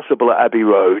anything's possible at Abbey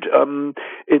Road.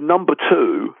 In number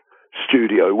 2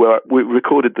 studio, where we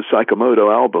recorded the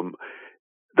Psychomoto album,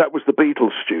 that was the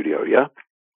Beatles studio, yeah?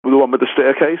 The one with the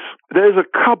staircase. There's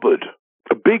a cupboard,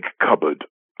 a big cupboard,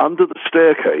 under the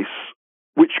staircase,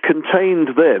 which contained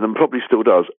then, and probably still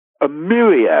does, a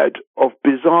myriad of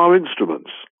bizarre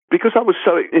instruments. Because I was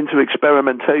so into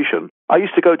experimentation, I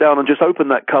used to go down and just open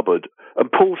that cupboard and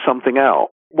pull something out.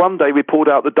 One day we pulled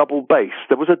out the double bass.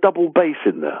 There was a double bass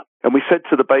in there. And we said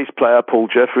to the bass player, Paul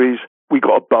Jeffries, we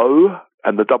got a bow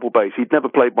and the double bass. He'd never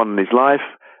played one in his life.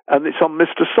 And it's on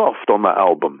Mr. Soft on that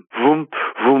album. Vroom,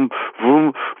 vroom,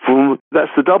 vroom, vroom.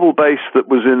 That's the double bass that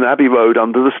was in Abbey Road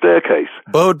under the staircase.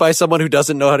 Bowed by someone who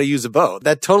doesn't know how to use a bow.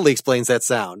 That totally explains that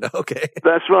sound. Okay.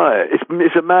 That's right.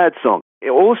 It's a mad song.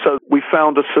 Also, we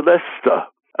found a Celesta,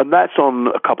 and that's on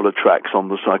a couple of tracks on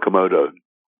the Psychomoto.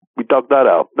 We dug that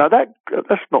out. Now,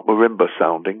 that's not marimba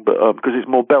sounding, but because it's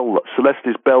more Celeste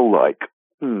is bell-like.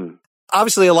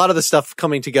 Obviously, a lot of the stuff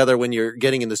coming together when you're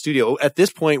getting in the studio. At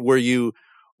this point, were you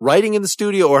writing in the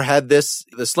studio or had the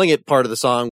Sling It part of the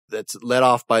song that's led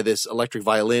off by this electric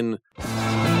violin?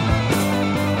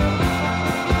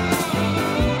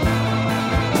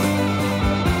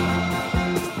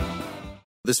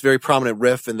 This very prominent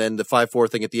riff and then the 5/4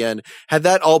 thing at the end. Had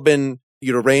that all been,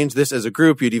 you'd arranged this as a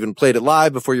group, you'd even played it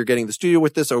live before you're getting the studio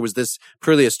with this, or was this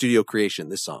purely a studio creation,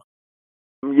 this song?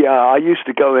 Yeah, I used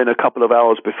to go in a couple of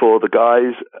hours before the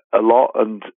guys a lot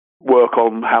and work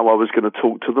on how I was going to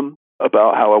talk to them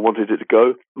about how I wanted it to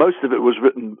go. Most of it was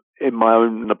written in my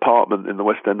own apartment in the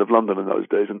West End of London in those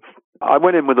days. And I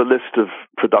went in with a list of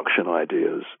production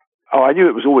ideas. Oh, I knew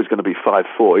it was always going to be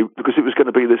 5/4 because it was going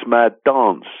to be this mad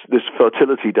dance, this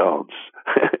fertility dance,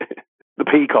 the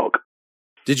peacock.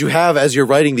 Did you have, as you're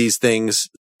writing these things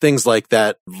like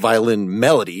that violin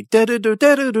melody?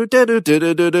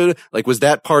 Like, was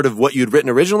that part of what you'd written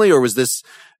originally, or was this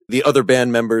the other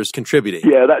band members contributing?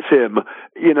 Yeah, that's him.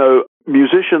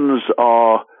 Musicians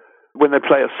are, when they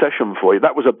play a session for you,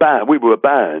 that was a band. We were a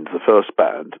band, the first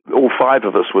band. All 5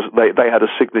 of us, they had a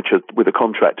signature with a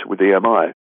contract with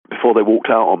EMI. Before they walked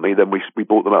out on me, then we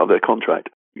bought them out of their contract.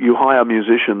 You hire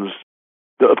musicians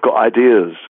that have got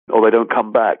ideas, or they don't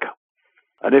come back.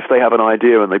 And if they have an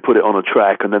idea and they put it on a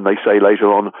track and then they say later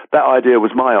on, that idea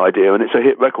was my idea and it's a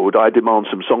hit record, I demand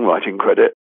some songwriting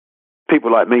credit.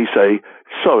 People like me say,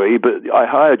 sorry, but I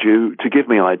hired you to give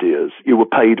me ideas. You were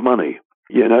paid money.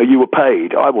 You were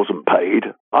paid. I wasn't paid.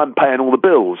 I'm paying all the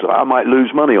bills. I might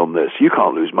lose money on this. You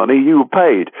can't lose money. You were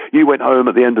paid. You went home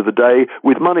at the end of the day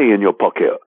with money in your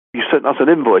pocket. You sent us an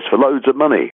invoice for loads of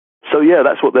money. So, yeah,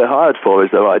 that's what they're hired for,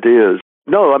 is their ideas.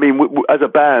 No, I mean, as a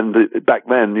band back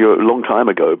then, a long time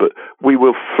ago, but we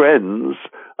were friends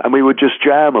and we would just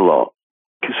jam a lot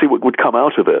to see what would come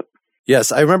out of it.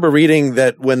 Yes, I remember reading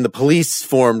that when the Police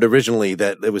formed originally,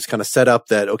 that it was kind of set up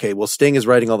that, okay, well, Sting is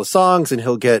writing all the songs and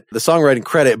he'll get the songwriting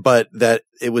credit, but that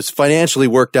it was financially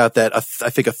worked out that I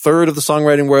think a third of the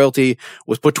songwriting royalty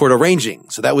was put toward arranging.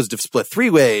 So that was split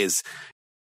 3 ways.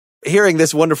 Hearing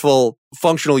this wonderful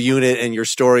functional unit and your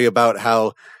story about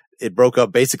how it broke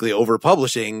up basically over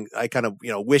publishing, I kind of,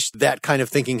 wish that kind of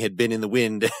thinking had been in the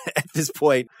wind at this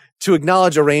point, to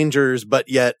acknowledge arrangers, but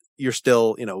yet you're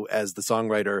still, as the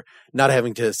songwriter, not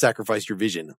having to sacrifice your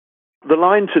vision. The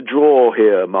line to draw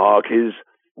here, Mark, is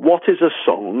what is a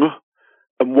song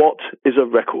and what is a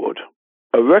record?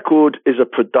 A record is a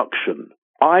production.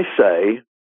 I say,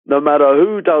 no matter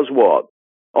who does what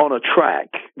on a track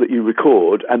that you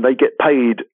record and they get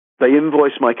paid, they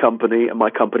invoice my company and my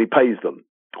company pays them.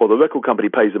 Or the record company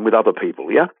pays them with other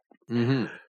people, yeah? Mm-hmm.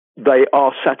 They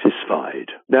are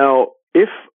satisfied. Now, if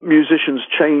musicians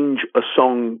change a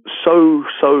song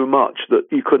so much that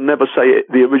you could never say it,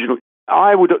 the original,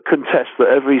 I would contest that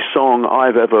every song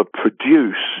I've ever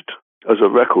produced as a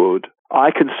record,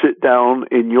 I can sit down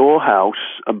in your house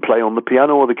and play on the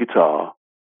piano or the guitar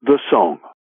the song.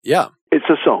 Yeah. It's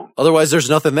a song. Otherwise, there's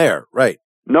nothing there, right?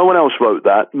 No one else wrote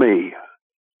that, me.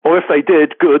 Or if they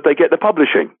did, good, they get the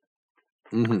publishing.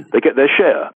 Mm-hmm. They get their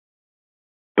share.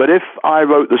 But if I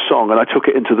wrote the song and I took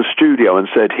it into the studio and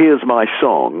said, here's my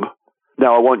song,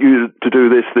 Now I want you to do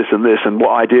this, this, and this, and what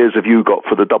ideas have you got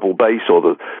for the double bass or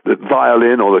the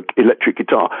violin or the electric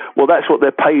guitar? Well, that's what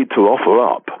they're paid to offer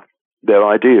up, their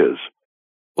ideas.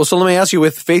 Well, so let me ask you,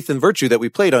 with Faith and Virtue that we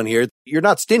played on here, you're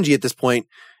not stingy at this point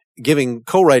giving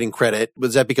co-writing credit.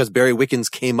 Was that because Barry Wickens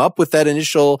came up with that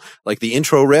initial, like the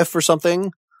intro riff or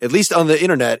something? At least on the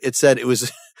internet, it said it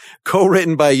was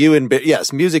co-written by you and Barry.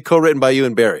 Yes, music co-written by you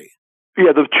and Barry.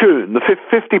 Yeah, the tune. The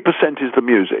 50% is the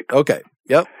music. Okay,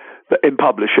 yep. In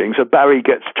publishing, so Barry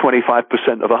gets 25%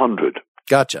 of 100.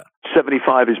 Gotcha.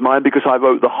 75 is mine because I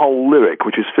wrote the whole lyric,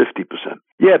 which is 50%.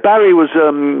 Yeah, Barry was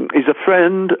he's a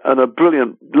friend and a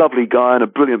brilliant, lovely guy and a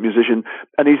brilliant musician,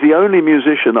 and he's the only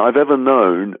musician I've ever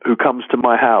known who comes to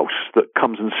my house, that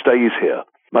comes and stays here.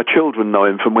 My children know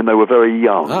him from when they were very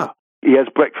young. Ah. He has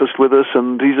breakfast with us,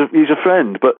 and he's a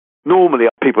friend, but normally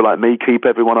people like me keep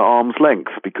everyone at arm's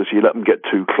length because you let them get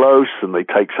too close and they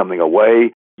take something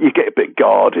away. You get a bit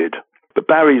guarded. But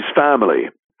Barry's family,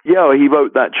 yeah, he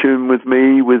wrote that tune with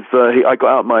me. I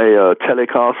got out my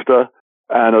Telecaster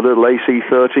and a little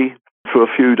AC-30 for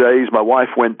a few days. My wife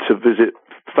went to visit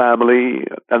family,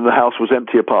 and the house was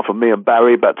empty apart from me and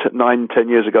Barry about 9-10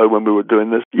 years ago when we were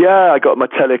doing this. Yeah, I got my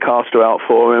Telecaster out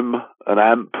for him, an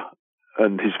amp,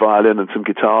 and his violin and some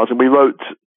guitars, and we wrote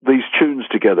these tunes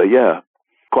together, yeah,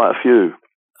 quite a few.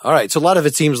 All right, so a lot of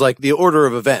it seems like the order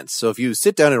of events. So if you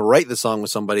sit down and write the song with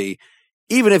somebody,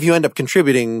 even if you end up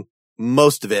contributing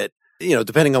most of it, you know,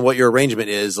 depending on what your arrangement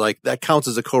is, like that counts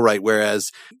as a co-write.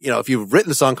 Whereas, you know, if you've written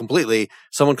the song completely,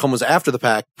 someone comes after the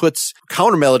fact, puts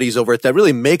counter melodies over it that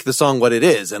really make the song what it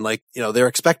is. And like, you know, they're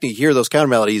expecting to hear those counter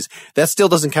melodies. That still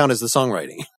doesn't count as the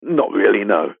songwriting. Not really,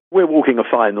 no. We're walking a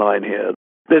fine line here.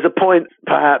 There's a point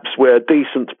perhaps where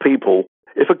decent people,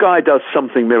 if a guy does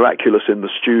something miraculous in the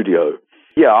studio,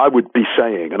 yeah, I would be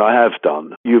saying, and I have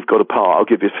done, you've got a part, I'll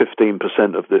give you 15%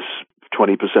 of this,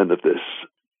 20% of this,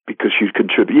 because you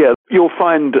contribute. Yeah, you'll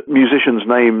find musicians'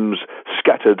 names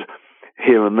scattered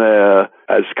here and there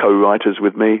as co-writers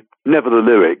with me. Never the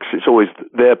lyrics. It's always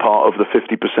their part of the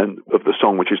 50% of the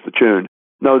song, which is the tune.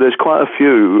 No, there's quite a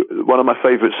few. One of my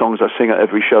favourite songs I sing at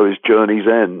every show is Journey's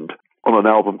End, on an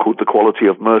album called The Quality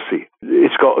of Mercy.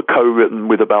 It's got a co-written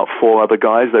with about 4 other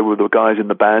guys. They were the guys in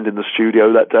the band in the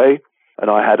studio that day. And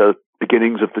I had a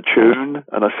beginnings of the tune,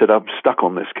 and I said, I'm stuck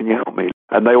on this, can you help me?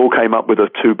 And they all came up with a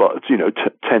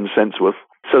 10 cents worth.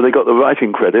 So they got the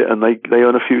writing credit, and they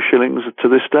earn a few shillings to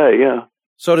this day, yeah.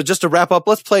 So just to wrap up,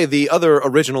 let's play the other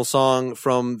original song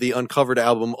from the Uncovered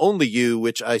album, Only You,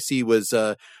 which I see was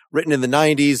written in the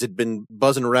 90s. Had been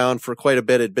buzzing around for quite a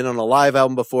bit. Had been on a live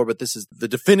album before, but this is the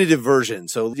definitive version.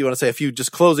 So do you want to say a few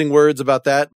just closing words about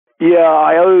that? Yeah,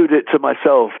 I owed it to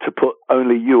myself to put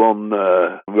Only You on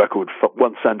the record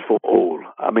once and for all.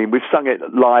 I mean, we've sung it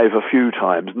live a few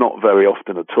times, not very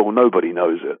often at all. Nobody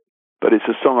knows it. But it's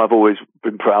a song I've always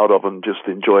been proud of and just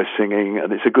enjoy singing.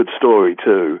 And it's a good story,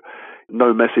 too.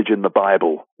 No message in the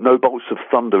Bible. No bolts of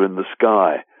thunder in the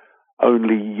sky.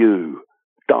 Only you.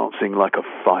 Dancing like a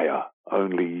fire.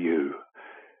 Only you.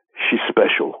 She's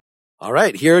special. All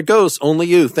right, here it goes. Only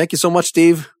You. Thank you so much,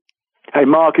 Steve. Hey,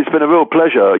 Mark, it's been a real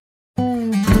pleasure.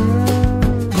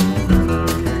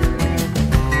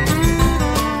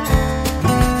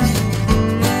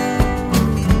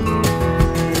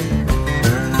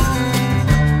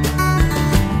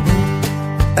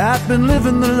 I've been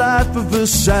living the life of a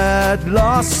sad,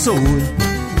 lost soul,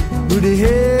 with a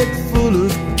head full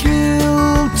of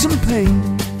guilt and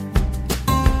pain.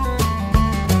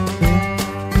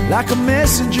 Like a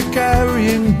messenger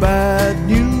carrying bad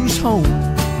news home,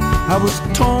 I was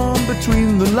torn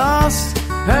between the loss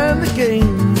and the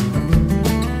gain.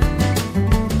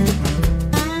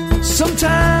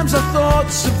 Sometimes I thought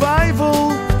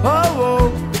survival,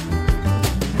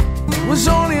 was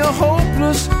only a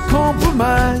hopeless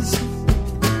compromise.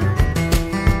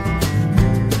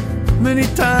 Many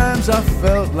times I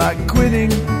felt like quitting.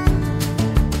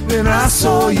 Then I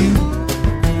saw you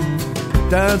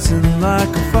dancing like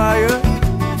a fire.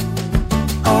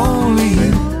 Only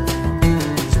you,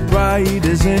 as bright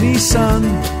as any sun.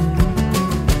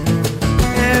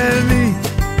 And me,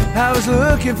 I was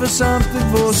looking for something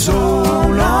for so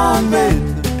long, babe.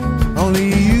 Only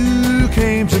you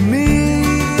came to me.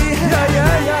 Yeah,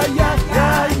 yeah, yeah, yeah,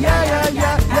 yeah, yeah, yeah,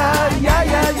 yeah, yeah, yeah,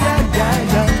 yeah, yeah,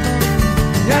 yeah.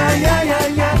 Yeah, yeah, yeah,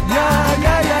 yeah, yeah,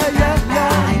 yeah, yeah,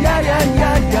 yeah, yeah,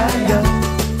 yeah, yeah, yeah.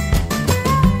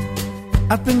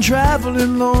 I've been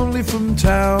traveling lonely from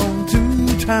town to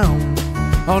town,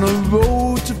 on a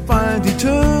road to find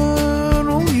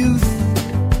eternal youth.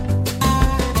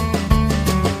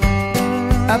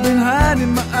 I've been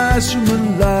hiding my eyes from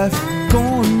a life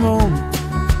going wrong.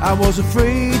 I was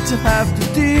afraid to have to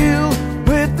deal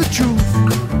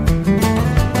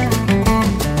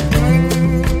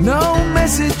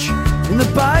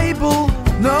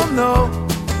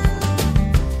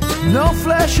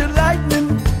flash of lightning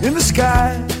in the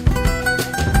sky.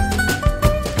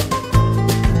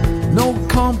 No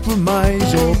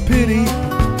compromise or pity,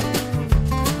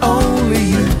 only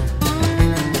you,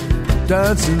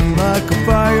 dancing like a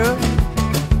fire.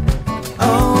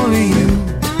 Only you,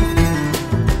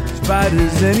 as bright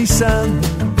as any sun.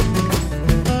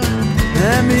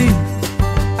 And me,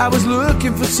 I was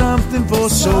looking for something for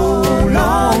so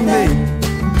long then.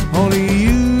 Only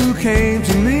you came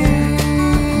to me.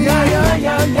 Yeah, yeah,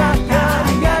 yeah, yeah,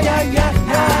 yeah, yeah, yeah, yeah, yeah,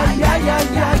 yeah, yeah,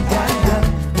 yeah, yeah.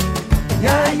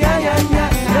 Yeah, yeah, yeah,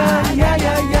 yeah, yeah, yeah,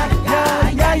 yeah,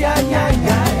 yeah, yeah, yeah, yeah, yeah.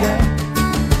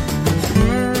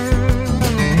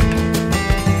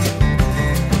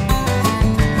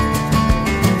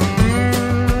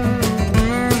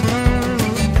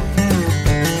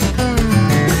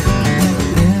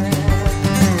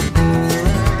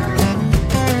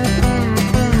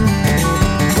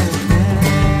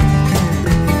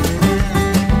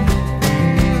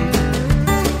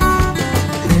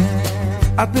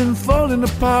 I've been falling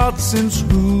apart since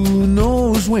who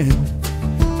knows when.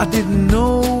 I didn't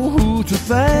know who to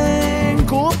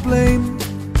thank or blame.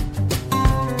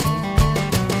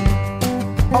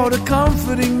 All the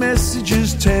comforting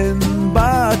messages 10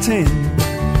 by 10.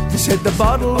 They said the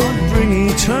bottle would bring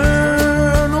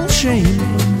eternal shame.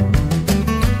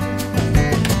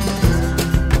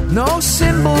 No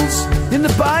symbols in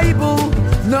the Bible,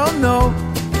 no, no.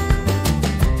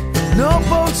 No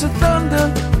bolts of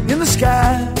thunder in the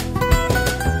sky.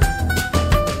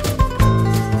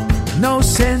 No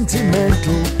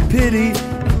sentimental pity,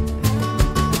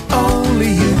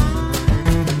 only you,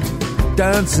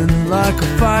 dancing like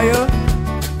a fire.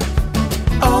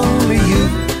 Only you,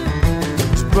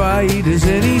 as bright as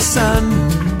any sun.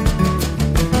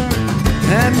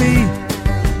 And me,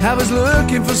 I was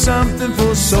looking for something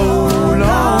for so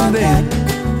long then.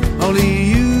 Only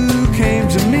you came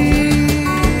to me.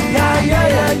 Yeah, yeah,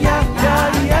 yeah, yeah,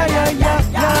 yeah, yeah, yeah, yeah,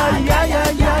 yeah, yeah, yeah,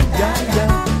 yeah, yeah.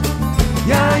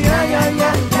 Yeah, yeah, yeah,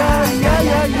 yeah, yeah, yeah,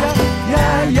 yeah, yeah,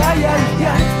 yeah, yeah,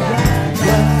 yeah,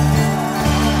 yeah.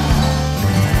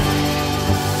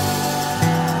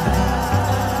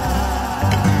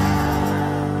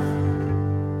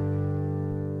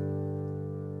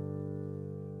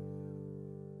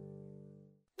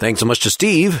 Thanks so much to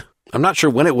Steve. I'm not sure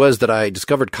when it was that I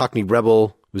discovered Cockney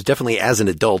Rebel. It was definitely as an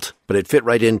adult, but it fit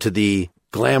right into the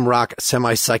glam rock,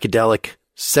 semi-psychedelic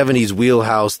 70s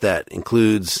wheelhouse that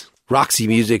includes Roxy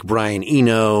Music, Brian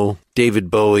Eno,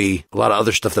 David Bowie, a lot of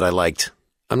other stuff that I liked.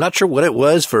 I'm not sure what it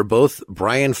was for both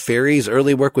Brian Ferry's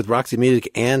early work with Roxy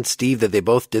Music and Steve that they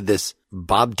both did this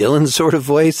Bob Dylan sort of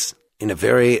voice in a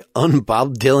very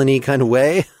un-Bob Dylan-y kind of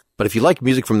way. But if you like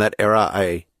music from that era,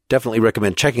 I definitely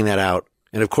recommend checking that out.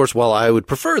 And of course, while I would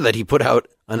prefer that he put out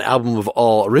an album of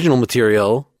all original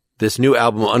material, this new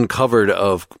album, Uncovered,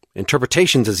 of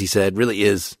interpretations, as he said, really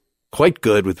is quite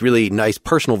good, with really nice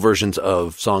personal versions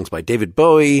of songs by David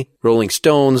Bowie, Rolling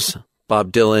Stones,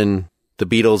 Bob Dylan, the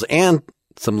Beatles, and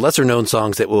some lesser-known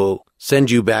songs that will send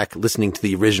you back listening to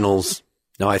the originals.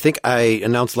 Now, I think I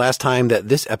announced last time that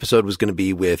this episode was going to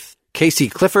be with Casey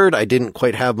Clifford. I didn't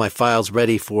quite have my files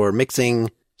ready for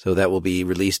mixing, so that will be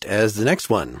released as the next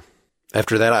one.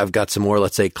 After that, I've got some more,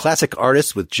 let's say, classic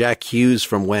artists with Jack Hughes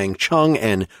from Wang Chung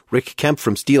and Rick Kemp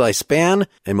from Steel Eye Span.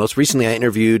 And most recently, I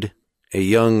interviewed a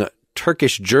young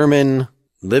Turkish-German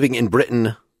living in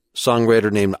Britain songwriter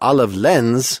named Olive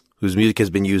Lenz, whose music has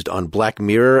been used on Black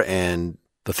Mirror and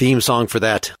the theme song for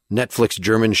that Netflix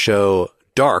German show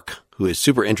Dark, who is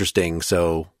super interesting.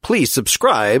 So please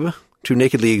subscribe to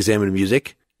Nakedly Examined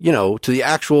Music, you know, to the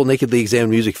actual Nakedly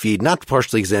Examined Music feed, not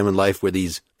Partially Examined Life, where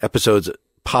these episodes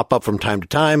pop up from time to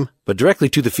time, but directly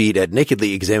to the feed at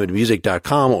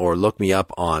nakedlyexaminedmusic.com, or look me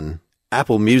up on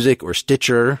Apple Music or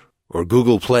Stitcher or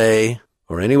Google Play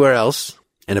or anywhere else.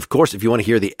 And of course, if you want to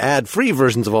hear the ad-free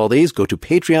versions of all these, go to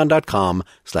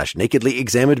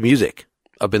patreon.com/nakedlyexaminedmusic.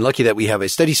 I've been lucky that we have a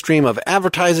steady stream of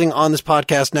advertising on this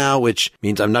podcast now, which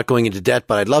means I'm not going into debt,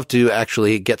 but I'd love to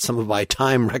actually get some of my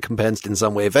time recompensed in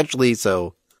some way eventually.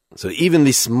 So even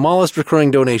the smallest recurring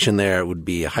donation there would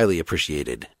be highly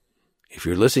appreciated. If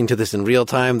you're listening to this in real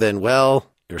time, then, well,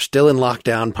 you're still in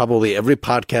lockdown. Probably every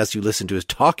podcast you listen to is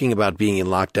talking about being in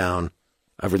lockdown.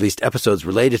 I've released episodes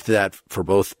related to that for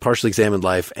both Partially Examined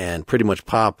Life and Pretty Much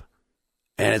Pop.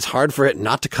 And it's hard for it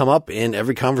not to come up in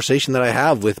every conversation that I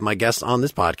have with my guests on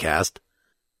this podcast.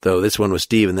 Though this one with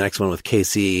Steve and the next one with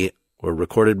KC were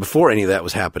recorded before any of that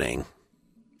was happening.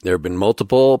 There have been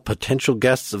multiple potential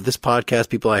guests of this podcast,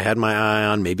 people I had my eye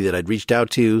on, maybe that I'd reached out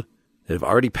to, that have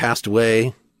already passed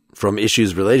away from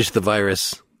issues related to the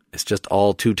virus. It's just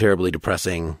all too terribly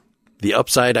depressing. The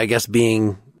upside, I guess,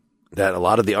 being that a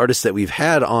lot of the artists that we've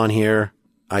had on here,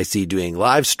 I see doing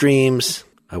live streams.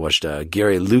 I watched a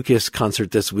Gary Lucas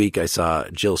concert this week. I saw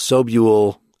Jill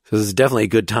Sobule. So this is definitely a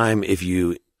good time if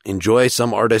you enjoy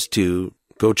some artists to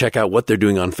go check out what they're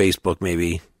doing on Facebook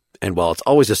maybe. And while it's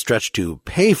always a stretch to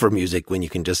pay for music when you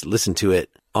can just listen to it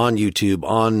on YouTube,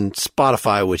 on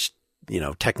Spotify, which,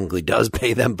 technically does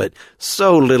pay them, but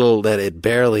so little that it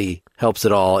barely helps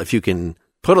at all. If you can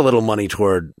put a little money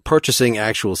toward purchasing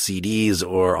actual CDs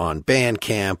or on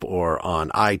Bandcamp or on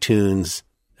iTunes,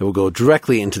 it will go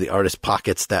directly into the artist's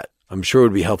pockets. That I'm sure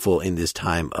would be helpful in this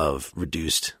time of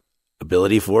reduced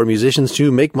ability for musicians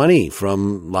to make money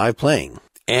from live playing.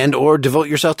 And or devote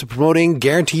yourself to promoting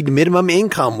guaranteed minimum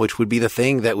income, which would be the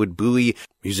thing that would buoy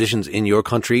musicians in your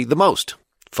country the most.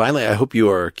 Finally, I hope you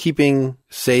are keeping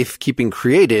safe, keeping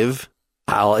creative.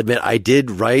 I'll admit I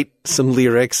did write some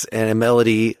lyrics and a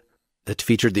melody that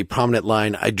featured the prominent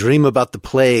line, "I dream about the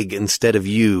plague instead of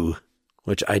you,"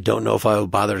 which I don't know if I will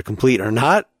bother to complete or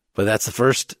not, but that's the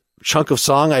first chunk of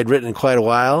song I'd written in quite a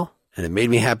while, and it made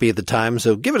me happy at the time,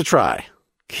 so give it a try.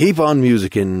 Keep on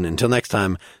musicking. Until next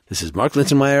time, this is Mark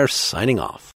Linsenmayer signing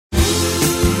off.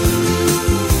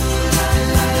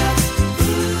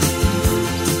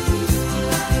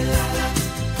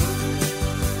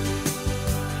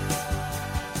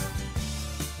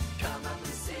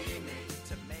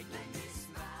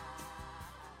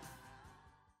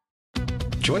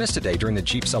 Join us today during the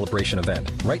Jeep Celebration event.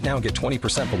 Right now, get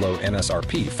 20% below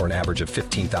MSRP for an average of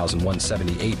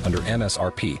 $15,178 under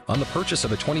MSRP on the purchase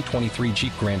of a 2023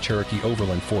 Jeep Grand Cherokee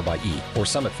Overland 4xE or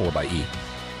Summit 4xE.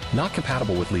 Not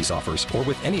compatible with lease offers or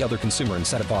with any other consumer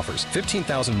incentive offers.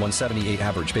 $15,178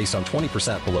 average based on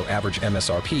 20% below average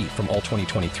MSRP from all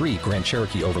 2023 Grand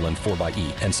Cherokee Overland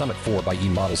 4xE and Summit 4xE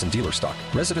models in dealer stock.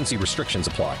 Residency restrictions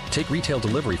apply. Take retail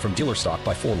delivery from dealer stock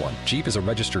by 4/1. Jeep is a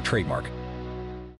registered trademark.